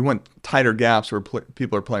 We want tighter gaps where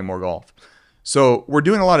people are playing more golf. So we're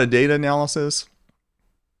doing a lot of data analysis.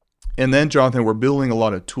 And then, Jonathan, we're building a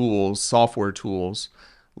lot of tools, software tools,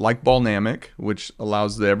 like Ballnamic, which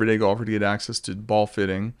allows the everyday golfer to get access to ball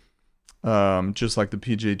fitting, just like the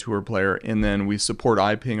PGA Tour player. And then we support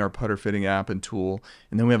iPing, our putter fitting app and tool.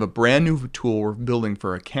 And then we have a brand new tool we're building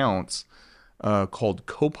for accounts called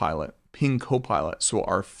Copilot, Ping Copilot. So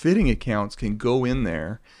our fitting accounts can go in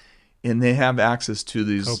there and they have access to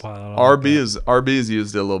these. Copilot, RB has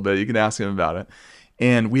used it a little bit. You can ask him about it.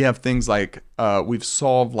 And we have things like we've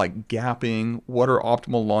solved like gapping, what are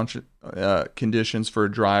optimal launch conditions for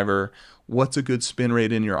a driver, what's a good spin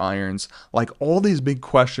rate in your irons, like all these big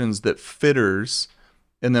questions that fitters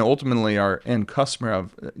and then ultimately our end customer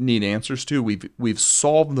need answers to. We've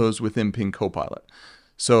solved those within Ping Copilot.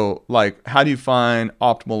 So like, how do you find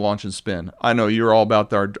optimal launch and spin? I know you're all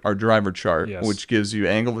about our driver chart, Yes. which gives you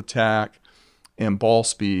angle of attack and ball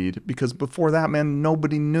speed, because before that, man,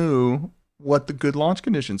 nobody knew what the good launch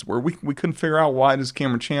conditions were. We couldn't figure out why does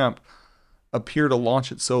Cameron Champ appear to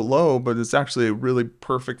launch it so low, but it's actually a really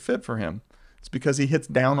perfect fit for him. It's because he hits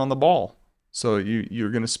down on the ball. So you're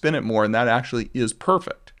going to spin it more, and that actually is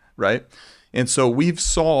perfect, right? And so we've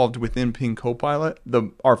solved within Ping Copilot,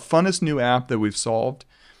 our funnest new app that we've solved,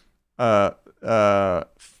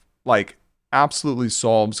 like absolutely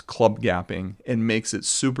solves club gapping and makes it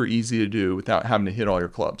super easy to do without having to hit all your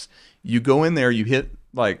clubs. You go in there, you hit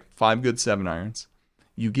like 5 good 7-irons.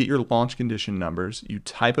 You get your launch condition numbers. You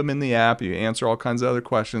type them in the app. You answer all kinds of other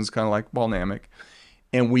questions, kind of like Ballnamic.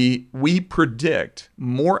 And we predict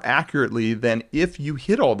more accurately than if you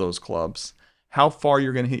hit all those clubs, how far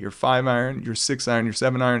you're going to hit your 5-iron, your 6-iron, your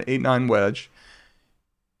 7-iron, 8-9 wedge.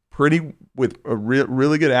 With a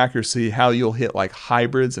really good accuracy, how you'll hit like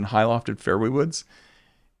hybrids and high lofted fairway woods.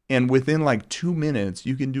 And within like 2 minutes,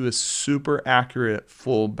 you can do a super accurate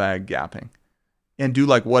full bag gapping. And do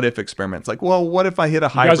like what if experiments. Like, well, what if I hit a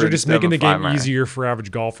hybrid? You guys are just making the game 5-iron? easier for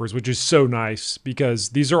average golfers, which is so nice because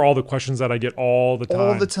these are all the questions that I get all the time.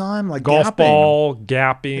 All the time, like golf gapping. ball,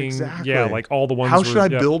 gapping, Exactly. yeah, like all the ones. How should I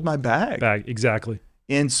build my bag? Bag, exactly.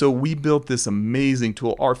 And so we built this amazing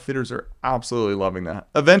tool. Our fitters are absolutely loving that.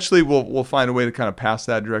 Eventually, we'll find a way to kind of pass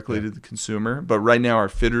that directly to the consumer. But right now, our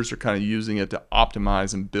fitters are kind of using it to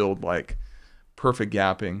optimize and build like perfect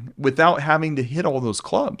gapping without having to hit all those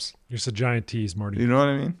clubs. You're just a giant tease, Marty. You know what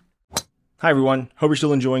I mean? Hi, everyone. Hope you're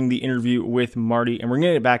still enjoying the interview with Marty, and we're going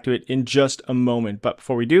to get back to it in just a moment. But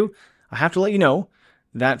before we do, I have to let you know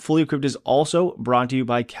that Fully Equipped is also brought to you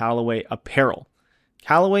by Callaway Apparel.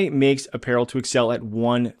 Callaway makes apparel to excel at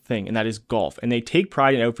one thing, and that is golf. And they take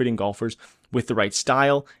pride in outfitting golfers with the right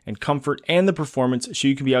style and comfort and the performance so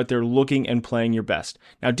you can be out there looking and playing your best.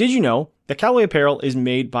 Now, did you know that Callaway Apparel is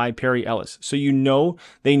made by Perry Ellis? So you know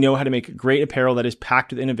they know how to make great apparel that is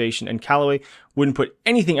packed with innovation, and Callaway wouldn't put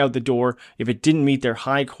anything out the door if it didn't meet their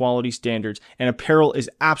high quality standards, and apparel is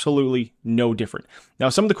absolutely no different. Now,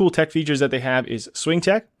 some of the cool tech features that they have is Swing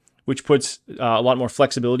Tech, which puts a lot more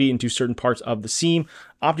flexibility into certain parts of the seam.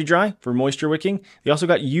 OptiDry for moisture wicking. They also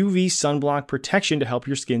got UV sunblock protection to help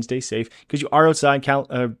your skin stay safe because you are outside.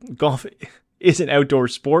 Golf is an outdoor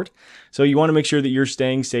sport, so you want to make sure that you're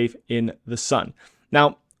staying safe in the sun.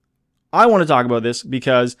 Now, I want to talk about this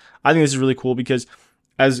because I think this is really cool because,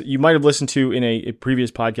 as you might have listened to in a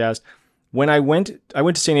previous podcast, when I went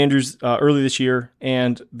to St. Andrews early this year,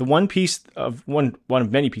 and the one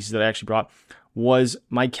of many pieces that I actually brought was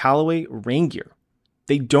my Callaway rain gear.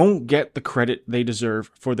 They don't get the credit they deserve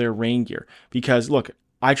for their rain gear because, look,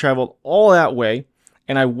 I traveled all that way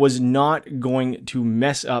and I was not going to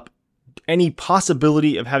mess up any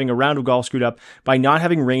possibility of having a round of golf screwed up by not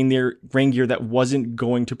having rain gear that wasn't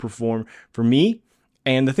going to perform for me.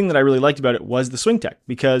 And the thing that I really liked about it was the Swing Tech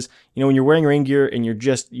because, you know, when you're wearing rain gear and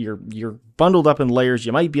you're bundled up in layers,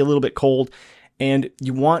 you might be a little bit cold and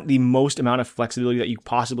you want the most amount of flexibility that you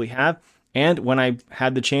possibly have. And when I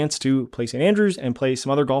had the chance to play St. Andrews and play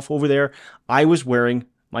some other golf over there, I was wearing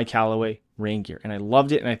my Callaway rain gear and I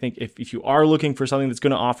loved it. And I think if you are looking for something that's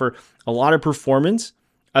going to offer a lot of performance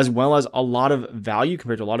as well as a lot of value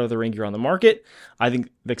compared to a lot of the rain gear on the market, I think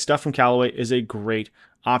the stuff from Callaway is a great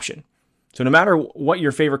option. So no matter what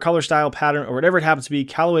your favorite color, style, pattern, or whatever it happens to be,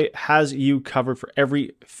 Callaway has you covered for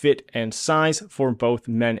every fit and size for both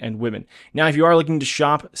men and women. Now, if you are looking to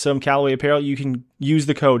shop some Callaway apparel, you can use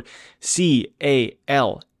the code CALFE20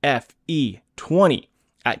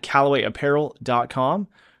 at CallawayApparel.com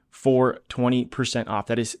for 20% off.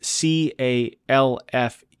 That is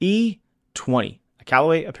CALFE 20 at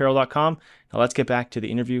CallawayApparel.com. Now let's get back to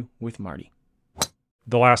the interview with Marty.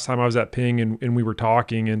 The last time I was at Ping and we were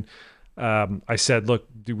talking, and I said, "Look,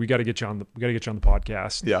 dude, we got to get you on the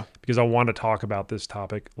podcast, Yeah, because I want to talk about this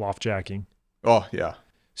topic, loft jacking." Oh yeah.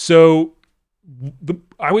 So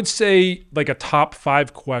I would say like a top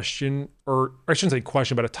 5 question, or I shouldn't say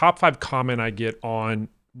question, but a top 5 comment I get on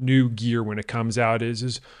new gear when it comes out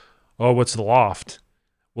is, "Oh, what's the loft?"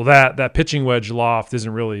 Well, that pitching wedge loft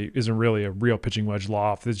isn't really a real pitching wedge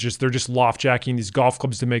loft. It's just, they're just loft jacking these golf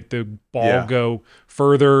clubs to make the ball go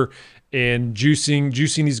further and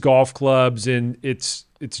juicing these golf clubs, and it's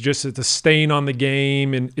a stain on the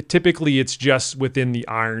game, and typically it's just within the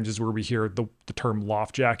irons is where we hear the term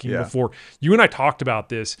loft jacking. Before. You and I talked about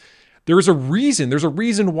this. There's a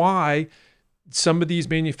reason why some of these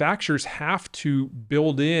manufacturers have to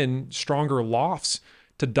build in stronger lofts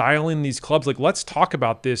to dial in these clubs. Like, let's talk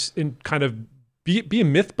about this and kind of be a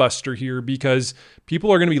myth buster here, because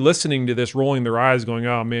people are going to be listening to this, rolling their eyes, going,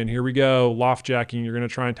 "Oh man, here we go, loft jacking. You're going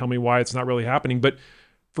to try and tell me why it's not really happening." But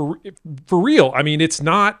for real, I mean, it's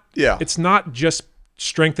not just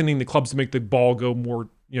strengthening the clubs to make the ball go more,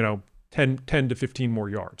 10 to 15 more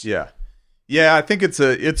yards. Yeah. I think it's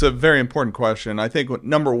a very important question. I think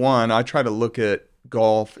number one, I try to look at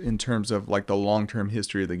golf in terms of like the long-term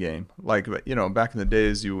history of the game. Like, back in the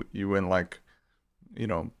days, you went like,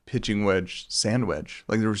 pitching wedge, sand wedge.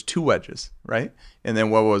 Like there was 2 wedges, right? And then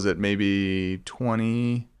what was it? Maybe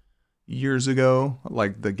 20 years ago,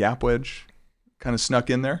 like the gap wedge kind of snuck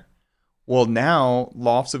in there. Well, now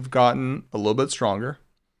lofts have gotten a little bit stronger,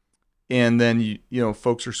 and then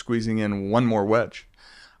folks are squeezing in one more wedge.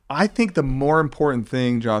 I think the more important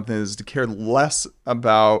thing, Jonathan, is to care less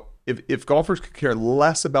about, if golfers could care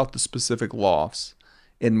less about the specific lofts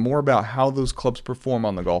and more about how those clubs perform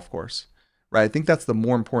on the golf course, right? I think that's the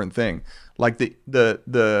more important thing. Like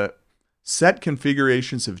the set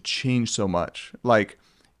configurations have changed so much. Like,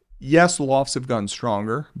 yes, lofts have gotten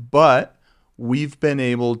stronger, but we've been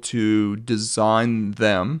able to design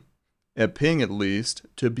them, at Ping at least,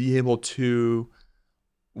 to be able to,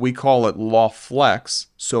 we call it loft flex.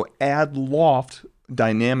 So add loft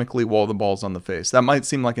dynamically while the ball's on the face. That might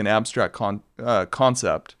seem like an abstract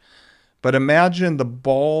concept, but imagine the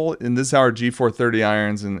ball, and this is how our G430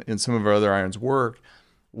 irons and some of our other irons work.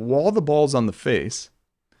 While the ball's on the face,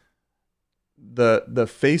 the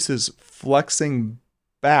face is flexing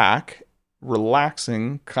back,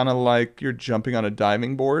 relaxing, kind of like you're jumping on a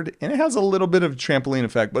diving board, and it has a little bit of trampoline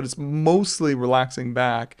effect, but it's mostly relaxing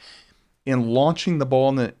back and launching the ball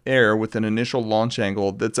in the air with an initial launch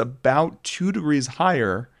angle that's about 2 degrees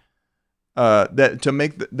higher,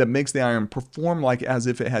 that makes the iron perform like as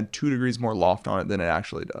if it had 2 degrees more loft on it than it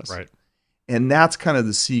actually does. Right. And that's kind of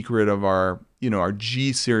the secret of our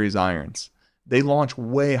G series irons. They launch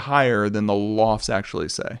way higher than the lofts actually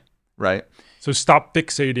say, right? So stop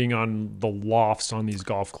fixating on the lofts on these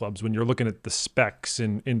golf clubs when you're looking at the specs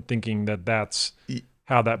and thinking that that's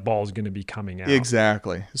how that ball is going to be coming out.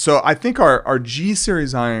 Exactly. So I think our G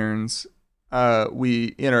series irons,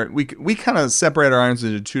 we kind of separate our irons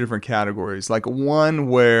into 2 different categories. Like one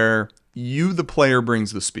where the player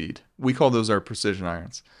brings the speed. We call those our precision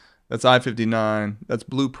irons. That's I-59, that's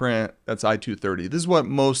Blueprint, that's I-230. This is what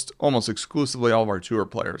almost exclusively all of our tour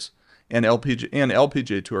players and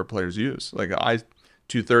LPGA tour players use. Like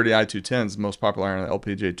I-230, I-210 is the most popular iron on the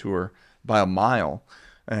LPGA tour by a mile,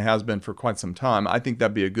 and it has been for quite some time. I think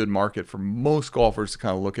that'd be a good market for most golfers to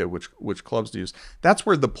kind of look at which clubs to use. That's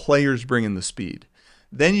where the players bring in the speed.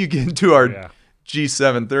 Then you get into our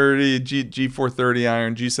G730, G430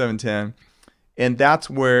 iron, G710, and that's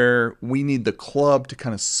where we need the club to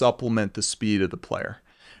kind of supplement the speed of the player,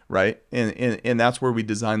 right? And that's where we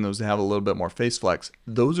design those to have a little bit more face flex.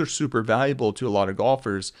 Those are super valuable to a lot of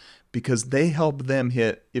golfers because they help them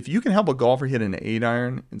hit. If you can help a golfer hit an 8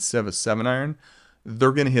 iron instead of a 7 iron,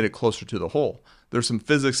 they're going to hit it closer to the hole. There's some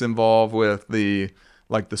physics involved with the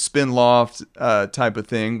spin loft type of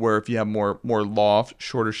thing, where if you have more loft,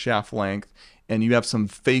 shorter shaft length, and you have some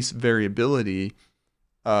face variability,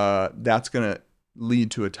 that's going to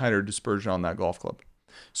lead to a tighter dispersion on that golf club.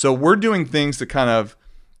 So we're doing things to kind of,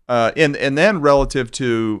 and then relative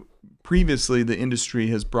to previously, the industry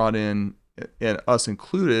has brought in, and us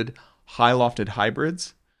included, high lofted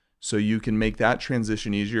hybrids. So you can make that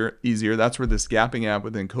transition easier. That's where this gapping app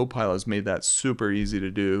within Copilot has made that super easy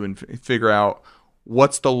to do and figure out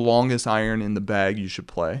what's the longest iron in the bag you should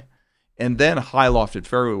play. And then high lofted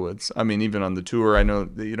fairway woods. I mean, even on the tour, I know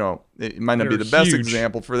that, it might not be the best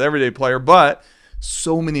example for the everyday player, but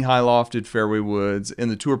so many high lofted fairway woods,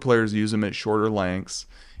 and the tour players use them at shorter lengths.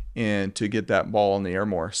 and to get that ball in the air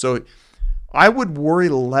more. So I would worry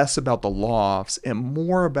less about the lofts and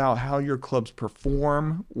more about how your clubs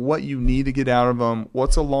perform, what you need to get out of them,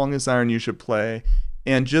 what's the longest iron you should play,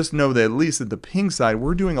 and just know that at least at the ping side,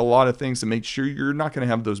 we're doing a lot of things to make sure you're not going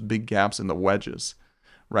to have those big gaps in the wedges,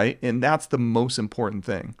 right? And that's the most important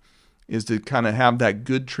thing, is to kind of have that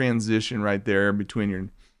good transition right there between your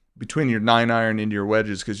 9-iron into your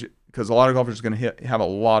wedges, because a lot of golfers are going to have a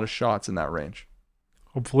lot of shots in that range.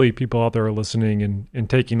 Hopefully people out there are listening and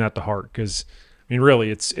taking that to heart, because I mean, really,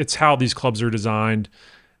 it's how these clubs are designed.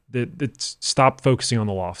 That it's stop focusing on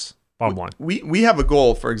the lofts. Bottom line. We have a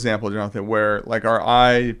goal, for example, Jonathan, where like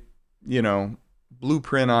our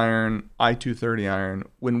blueprint iron, I-230 iron,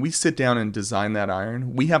 when we sit down and design that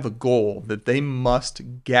iron, we have a goal that they must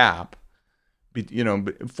gap,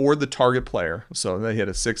 for the target player. So they hit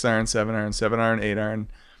a 6-iron, 7-iron, 7-iron, 8-iron,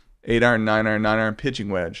 8-iron, 9-iron, 9-iron pitching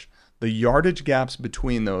wedge. The yardage gaps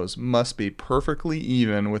between those must be perfectly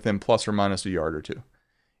even within plus or minus a yard or two.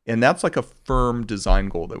 And that's like a firm design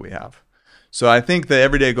goal that we have. So I think the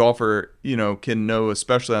everyday golfer, can know,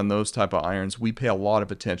 especially on those type of irons, we pay a lot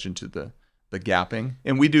of attention to the gapping.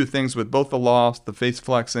 And we do things with both the lofts, the face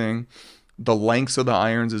flexing, the lengths of the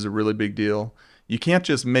irons is a really big deal. You can't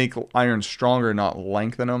just make irons stronger, not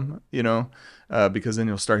lengthen them, because then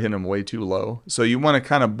you'll start hitting them way too low. So you want to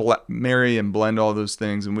kind of marry and blend all those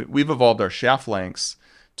things. And we've evolved our shaft lengths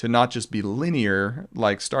to not just be linear,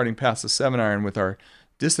 like starting past the 7-iron with our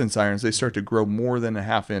distance irons. They start to grow more than a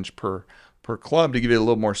half inch per club to give you a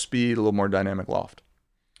little more speed, a little more dynamic loft.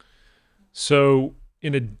 So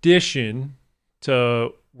in addition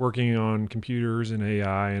to working on computers and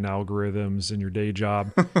AI and algorithms in your day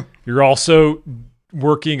job, you're also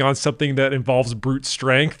working on something that involves brute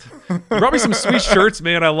strength. You brought me some sweet shirts,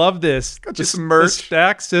 man. I love this. Got you some merch. The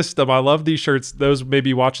Stack System. I love these shirts. Those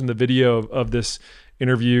maybe watching the video of this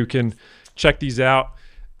interview can check these out.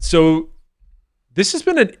 So this has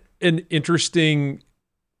been an interesting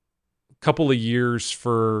couple of years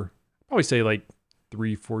for, I probably say like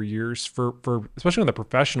 3-4 years for especially on the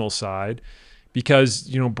professional side, because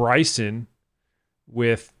Bryson,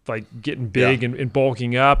 with like getting big and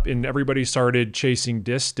bulking up, and everybody started chasing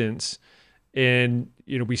distance, and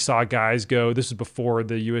we saw guys go. This is before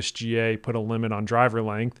the USGA put a limit on driver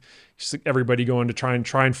length. Just like everybody going to try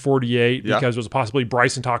and 48 because it was possibly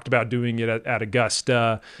Bryson talked about doing it at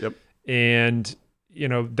Augusta. Yep. And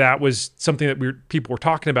that was something that people were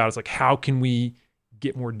talking about. It's like, how can we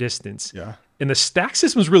get more distance? Yeah. And the stack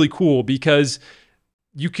system is really cool because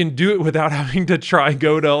you can do it without having to try and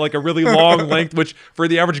go to like a really long length, which for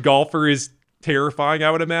the average golfer is terrifying,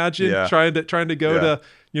 I would imagine. Yeah. Trying to go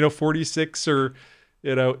to 46 or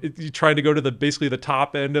you're trying to go to basically the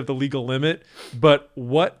top end of the legal limit. But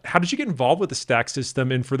how did you get involved with the stack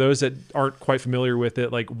system? And for those that aren't quite familiar with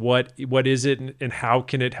it, like what is it and how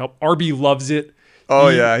can it help? RB loves it. Oh,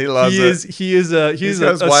 he loves it. He is a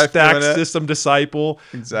stack system disciple.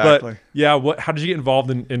 Exactly. But how did you get involved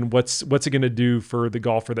in what's it going to do for the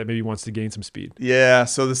golfer that maybe wants to gain some speed? Yeah,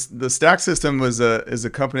 so the stack system is a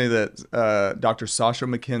company that Dr. Sasha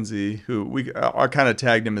McKenzie, who I kind of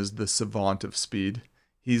tagged him as the savant of speed.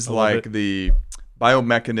 He's like the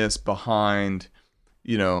biomechanist behind,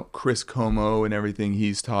 Chris Como and everything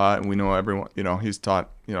he's taught, and we know everyone. He's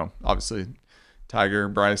taught, obviously Tiger,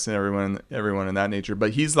 Bryson, everyone in that nature.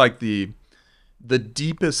 But he's like the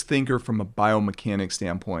deepest thinker from a biomechanics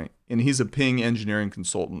standpoint. And he's a ping engineering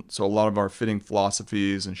consultant. So a lot of our fitting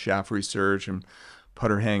philosophies and shaft research and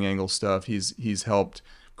putter hang angle stuff, he's helped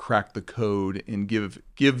crack the code and give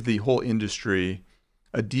the whole industry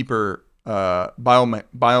a deeper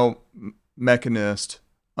biomechanist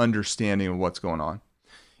understanding of what's going on.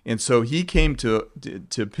 And so he came to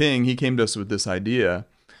Ping, he came to us with this idea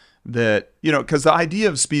that, because the idea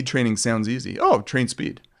of speed training sounds easy. Oh, train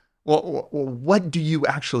speed. Well, what do you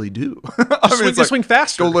actually do? Swing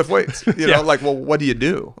faster. Go lift weights. What do you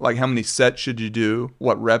do? Like, how many sets should you do?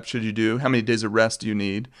 What reps should you do? How many days of rest do you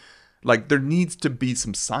need? Like, there needs to be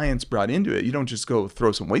some science brought into it. You don't just go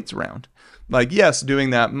throw some weights around. Like, yes,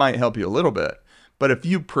 doing that might help you a little bit. But if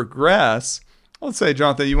you progress, let's say,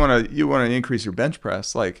 Jonathan, you want to increase your bench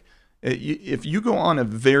press. Like, if you go on a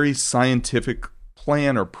very scientific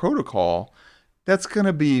plan or protocol, that's going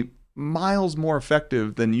to be miles more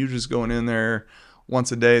effective than you just going in there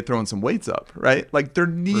once a day throwing some weights up, right? Like, there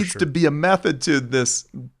needs to be a method to this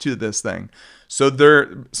thing.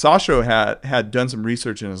 So Sasha had done some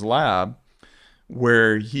research in his lab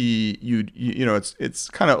where it's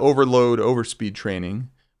kind of overspeed training,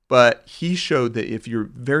 but he showed that if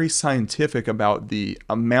you're very scientific about the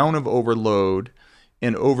amount of overload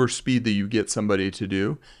and over speed that you get somebody to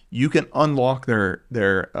do, you can unlock their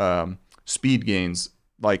speed gains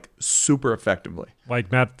like super effectively.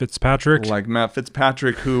 Like Matt Fitzpatrick? Like Matt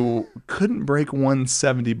Fitzpatrick, who couldn't break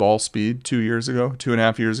 170 ball speed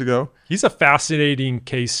 2.5 years ago. He's a fascinating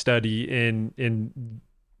case study in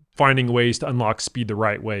finding ways to unlock speed the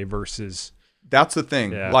right way versus... That's the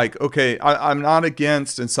thing. Yeah. Like, okay, I'm not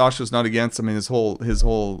against, and Sasha's not against. I mean, his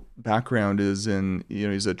whole background is in,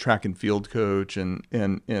 he's a track and field coach and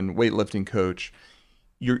weightlifting coach.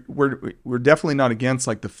 We're definitely not against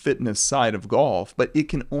like the fitness side of golf, but it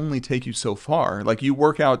can only take you so far. Like, you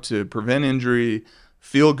work out to prevent injury,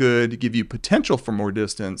 feel good, give you potential for more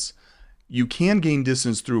distance. You can gain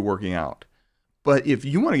distance through working out, but if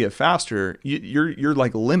you want to get faster, you're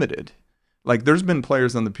like limited. Like, there's been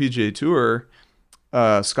players on the PGA Tour,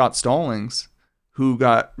 Scott Stallings, who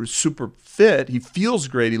got super fit. He feels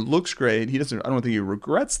great. He looks great. I don't think he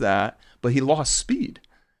regrets that, but he lost speed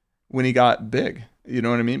when he got big. You know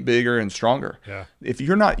what I mean? Bigger and stronger. Yeah. If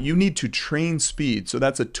you're not, you need to train speed. So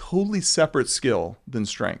that's a totally separate skill than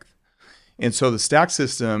strength. And so the stack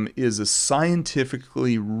system is a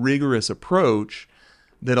scientifically rigorous approach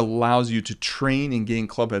that allows you to train and gain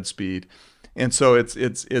clubhead speed. And so it's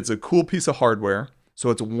a cool piece of hardware. So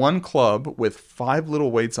it's one club with 5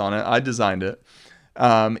 little weights on it. I designed it.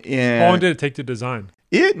 And how long did it take to design?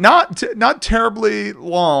 It not terribly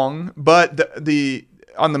long, but the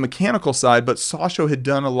on the mechanical side. But Sasha had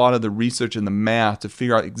done a lot of the research and the math to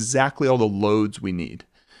figure out exactly all the loads we need,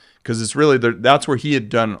 because it's really that's where he had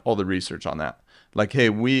done all the research on that. Like, hey,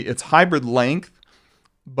 it's hybrid length,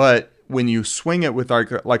 but when you swing it with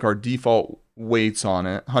our default weights on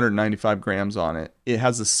it, 195 grams on it, it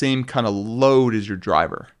has the same kind of load as your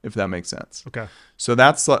driver, if that makes sense. Okay. So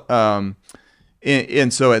that's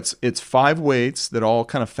and so it's 5 weights that all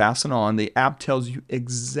kind of fasten on. The app tells you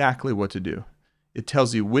exactly what to do. It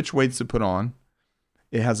tells you which weights to put on.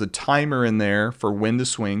 It has a timer in there for when to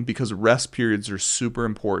swing, because rest periods are super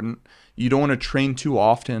important. You don't want to train too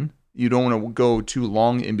often. You don't want to go too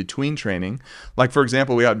long in between training. Like, for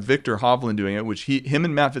example, we got Victor Hovland doing it, which him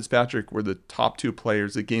and Matt Fitzpatrick were the top 2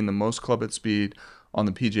 players that gained the most clubhead speed on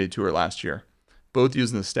the PGA Tour last year, both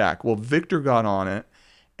using the stack. Well, Victor got on it,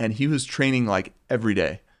 and he was training like every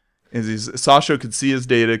day. And Sasha could see his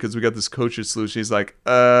data because we got this coach's solution. He's like,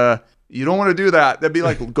 you don't want to do that. That'd be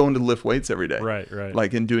like going to lift weights every day. Right.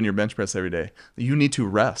 Like, and doing your bench press every day. You need to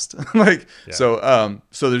rest. So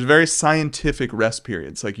there's very scientific rest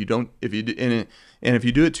periods. Like, if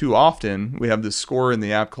you do it too often, we have this score in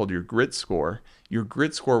the app called your grit score. Your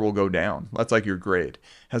grit score will go down. That's like your grade.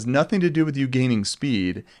 Has nothing to do with you gaining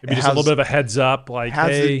speed. Maybe just a little bit of a heads up. Like,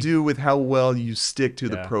 has hey, to do with how well you stick to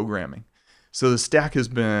the programming. So the stack it's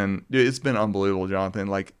been unbelievable, Jonathan.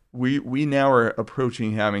 Like, we now are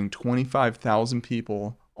approaching having 25,000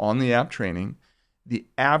 people on the app training. The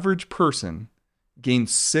average person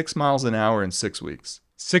gains 6 miles an hour in 6 weeks.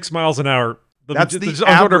 6 miles an hour. That's the I'm going to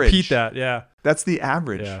average. repeat that. Yeah. That's the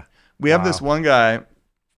average. Yeah. We have this one guy,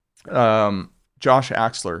 Josh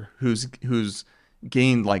Axler, who's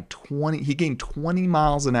gained like 20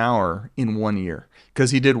 miles an hour in 1 year,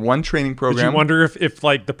 because he did one training program. Did you wonder if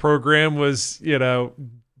like the program was,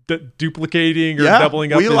 duplicating or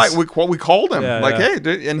doubling up? We called him hey,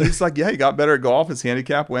 dude, and he's like, he got better at golf. His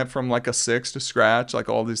handicap went from like a 6 to scratch, like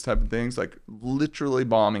all these type of things, like literally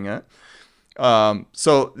bombing it.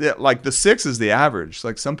 So like the 6 is the average.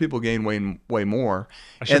 Like, some people gain way more.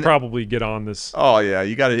 I should probably get on this. Oh yeah,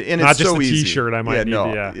 you got it. And not it's just so the easy. T-shirt. I might need.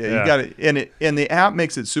 You got it. And the app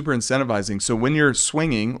makes it super incentivizing. So when you're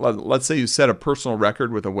swinging, let's say you set a personal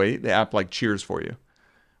record with a weight, the app like cheers for you,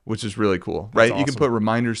 which is really cool, right? Awesome. You can put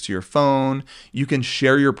reminders to your phone. You can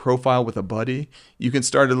share your profile with a buddy. You can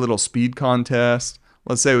start a little speed contest.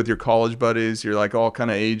 Let's say with your college buddies, you're like all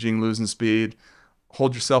kind of aging, losing speed.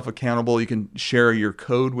 Hold yourself accountable. You can share your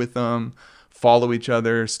code with them, follow each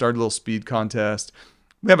other, start a little speed contest.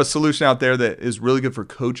 We have a solution out there that is really good for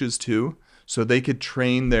coaches too. So they could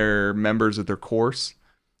train their members at their course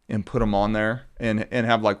and put them on there and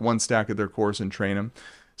have like one stack at their course and train them.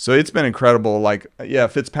 So it's been incredible. Like,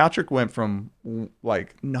 Fitzpatrick went from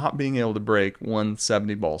like not being able to break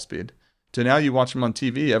 170 ball speed to now you watch him on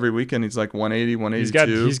TV every weekend. He's like 180,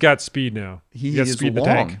 182. He's got speed now. He got is speed long.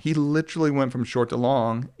 to tank. He literally went from short to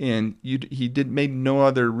long, and he made no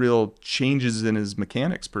other real changes in his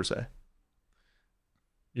mechanics per se.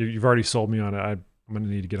 You've already sold me on it. I'm going to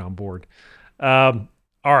need to get on board. All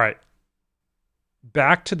right.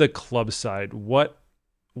 Back to the club side. What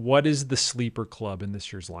is the sleeper club in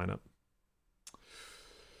this year's lineup,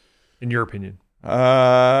 in your opinion?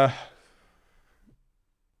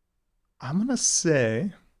 I'm going to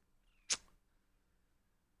say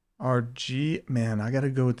Man, I got to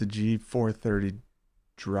go with the G430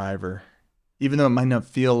 driver. Even though it might not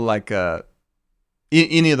feel like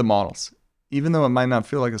any of the models, even though it might not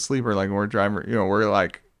feel like a sleeper, like we're driver, we're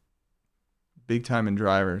like big time in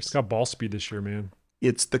drivers. It's got ball speed this year, man.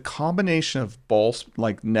 It's the combination of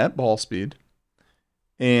like net ball speed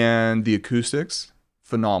and the acoustics,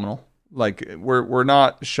 phenomenal. Like we're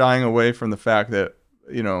not shying away from the fact that,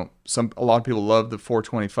 a lot of people love the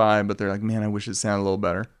 425, but they're like, man, I wish it sounded a little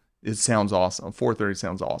better. It sounds awesome. 430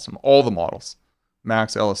 sounds awesome. All the models,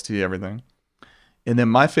 Max, LST, everything. And then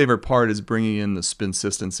my favorite part is bringing in the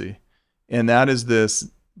spinsistency. And that is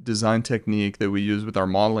this design technique that we use with our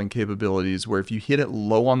modeling capabilities, where if you hit it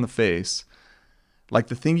low on the face, like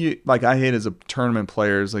the thing I hate as a tournament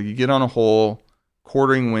player is like you get on a hole,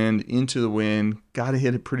 quartering wind into the wind, got to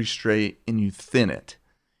hit it pretty straight, and you thin it.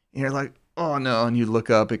 And you're like, oh no, and you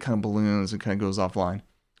look up, it kind of balloons and kind of goes offline.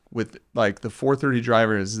 With like the 430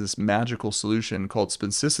 driver is this magical solution called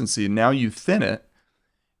spinsistency. Now you thin it,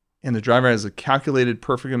 and the driver has a calculated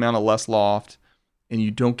perfect amount of less loft, and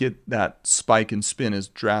you don't get that spike in spin is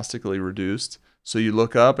drastically reduced. So you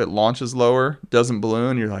look up, it launches lower, doesn't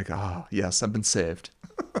balloon. You're like, oh, yes, I've been saved.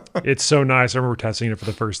 It's so nice. I remember testing it for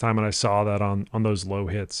the first time, and I saw that on those low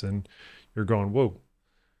hits, and you're going, whoa,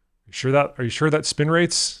 are you sure that spin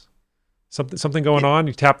rate's something going on?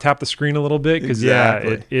 You tap the screen a little bit, because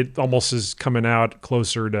exactly. it almost is coming out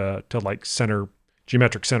closer to like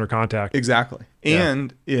geometric center contact. Exactly.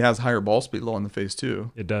 And it has higher ball speed low on the face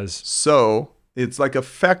too. It does. So it's like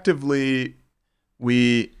effectively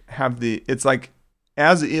it's like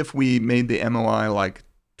as if we made the MOI like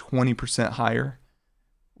 20% higher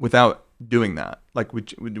without doing that. Like we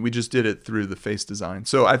just did it through the face design.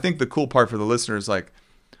 So I think the cool part for the listener is like,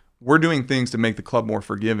 we're doing things to make the club more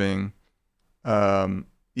forgiving. You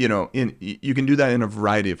can do that in a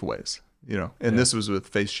variety of ways, and this was with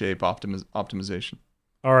face shape optimization.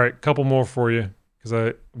 All right. Couple more for you,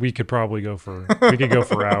 because we could go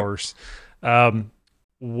for hours.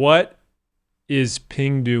 What is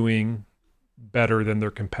Ping doing better than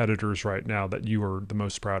their competitors right now that you are the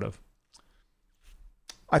most proud of?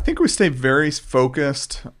 I think we stay very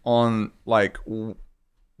focused on like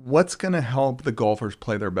what's going to help the golfers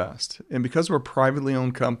play their best. And because we're a privately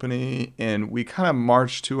owned company and we kind of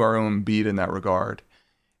march to our own beat in that regard.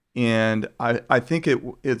 And I think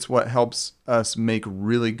it's what helps us make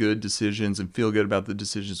really good decisions and feel good about the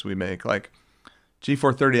decisions we make. Like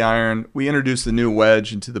G430 iron, we introduced the new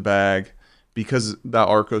wedge into the bag because of that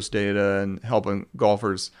Arcos data and helping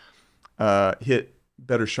golfers hit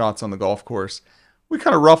better shots on the golf course. We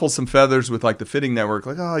kind of ruffled some feathers with like the fitting network,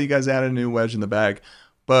 like, oh, you guys added a new wedge in the bag.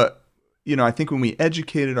 But, I think when we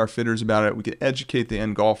educated our fitters about it, we could educate the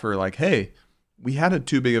end golfer like, hey, we had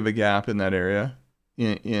too big of a gap in that area,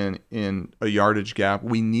 in a yardage gap.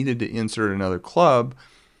 We needed to insert another club.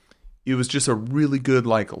 It was just a really good,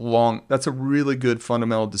 that's a really good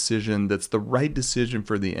fundamental decision. That's the right decision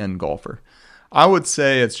for the end golfer. I would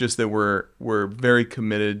say it's just that we're very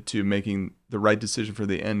committed to making the right decision for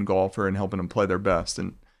the end golfer and helping them play their best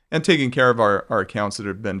and taking care of our accounts that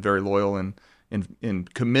have been very loyal and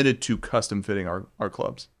committed to custom fitting our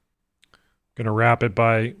clubs. Going to wrap it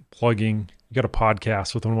by plugging. You got a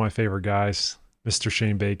podcast with one of my favorite guys, Mr.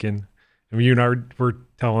 Shane Bacon. And you and I were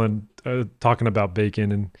talking about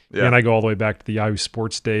Bacon, and he and I go all the way back to the Yahoo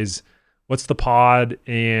Sports days. What's the pod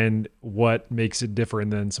and what makes it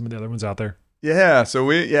different than some of the other ones out there? Yeah, so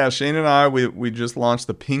Shane and I, we just launched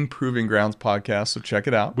the Ping Proving Grounds podcast, so check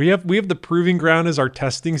it out. We have the Proving Ground as our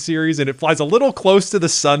testing series, and it flies a little close to the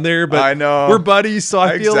sun there, but I know we're buddies, so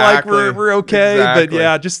I feel like we're okay. Exactly. But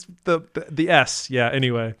yeah, just the S. Yeah.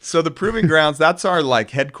 Anyway, so the Proving Grounds, that's our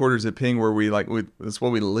like headquarters at Ping, where that's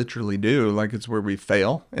what we literally do. Like it's where we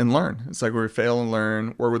fail and learn. It's like where we fail and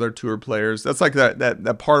learn. Work with our tour players. That's like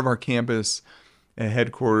that part of our campus. At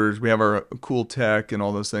headquarters, we have our cool tech and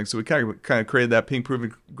all those things. So we kind of created that Ping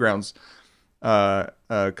Proving Grounds kind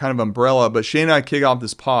of umbrella. But Shane and I kick off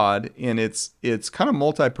this pod, and it's kind of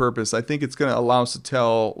multi-purpose. I think it's going to allow us to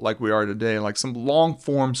tell, like we are today, like some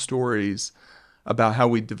long-form stories about how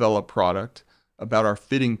we develop product, about our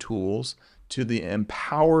fitting tools, to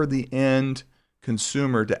empower the end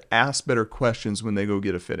consumer to ask better questions when they go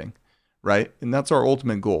get a fitting, right? And that's our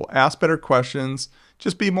ultimate goal. Ask better questions.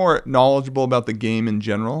 Just be more knowledgeable about the game in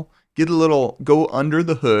general. Go under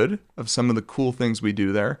the hood of some of the cool things we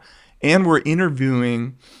do there. And we're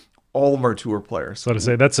interviewing all of our tour players. So to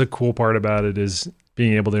say, that's a cool part about it is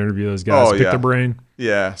being able to interview those guys, pick their brain.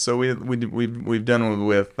 Yeah. So we've done it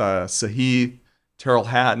with Sahith, Terrell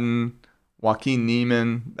Hatton, Joaquin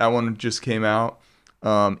Neiman. That one just came out.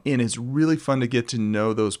 And it's really fun to get to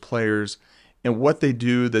know those players and what they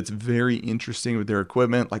do that's very interesting with their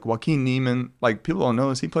equipment. Like Joaquin Neiman, like people don't know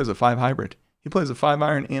this, he plays a 5 hybrid. He plays a 5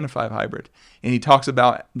 iron and a 5 hybrid. And he talks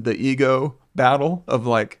about the ego battle of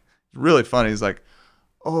like, really funny. He's like,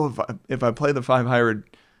 oh, if I play the 5 hybrid,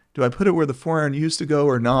 do I put it where the 4 iron used to go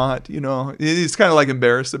or not? You know, he's kind of like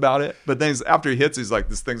embarrassed about it. But then after he hits, he's like,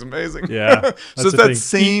 this thing's amazing. Yeah. So it's that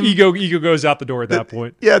same ego goes out the door at that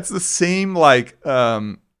point. Yeah, it's the same like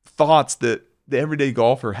thoughts that the everyday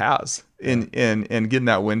golfer has in getting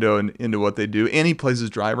that window and into what they do. And he plays his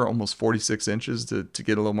driver almost 46 inches to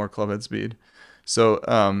get a little more clubhead speed.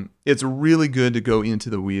 So it's really good to go into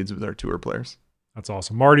the weeds with our tour players. That's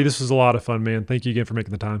awesome. Marty, this was a lot of fun, man. Thank you again for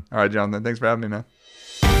making the time. All right, Jonathan. Thanks for having me, man.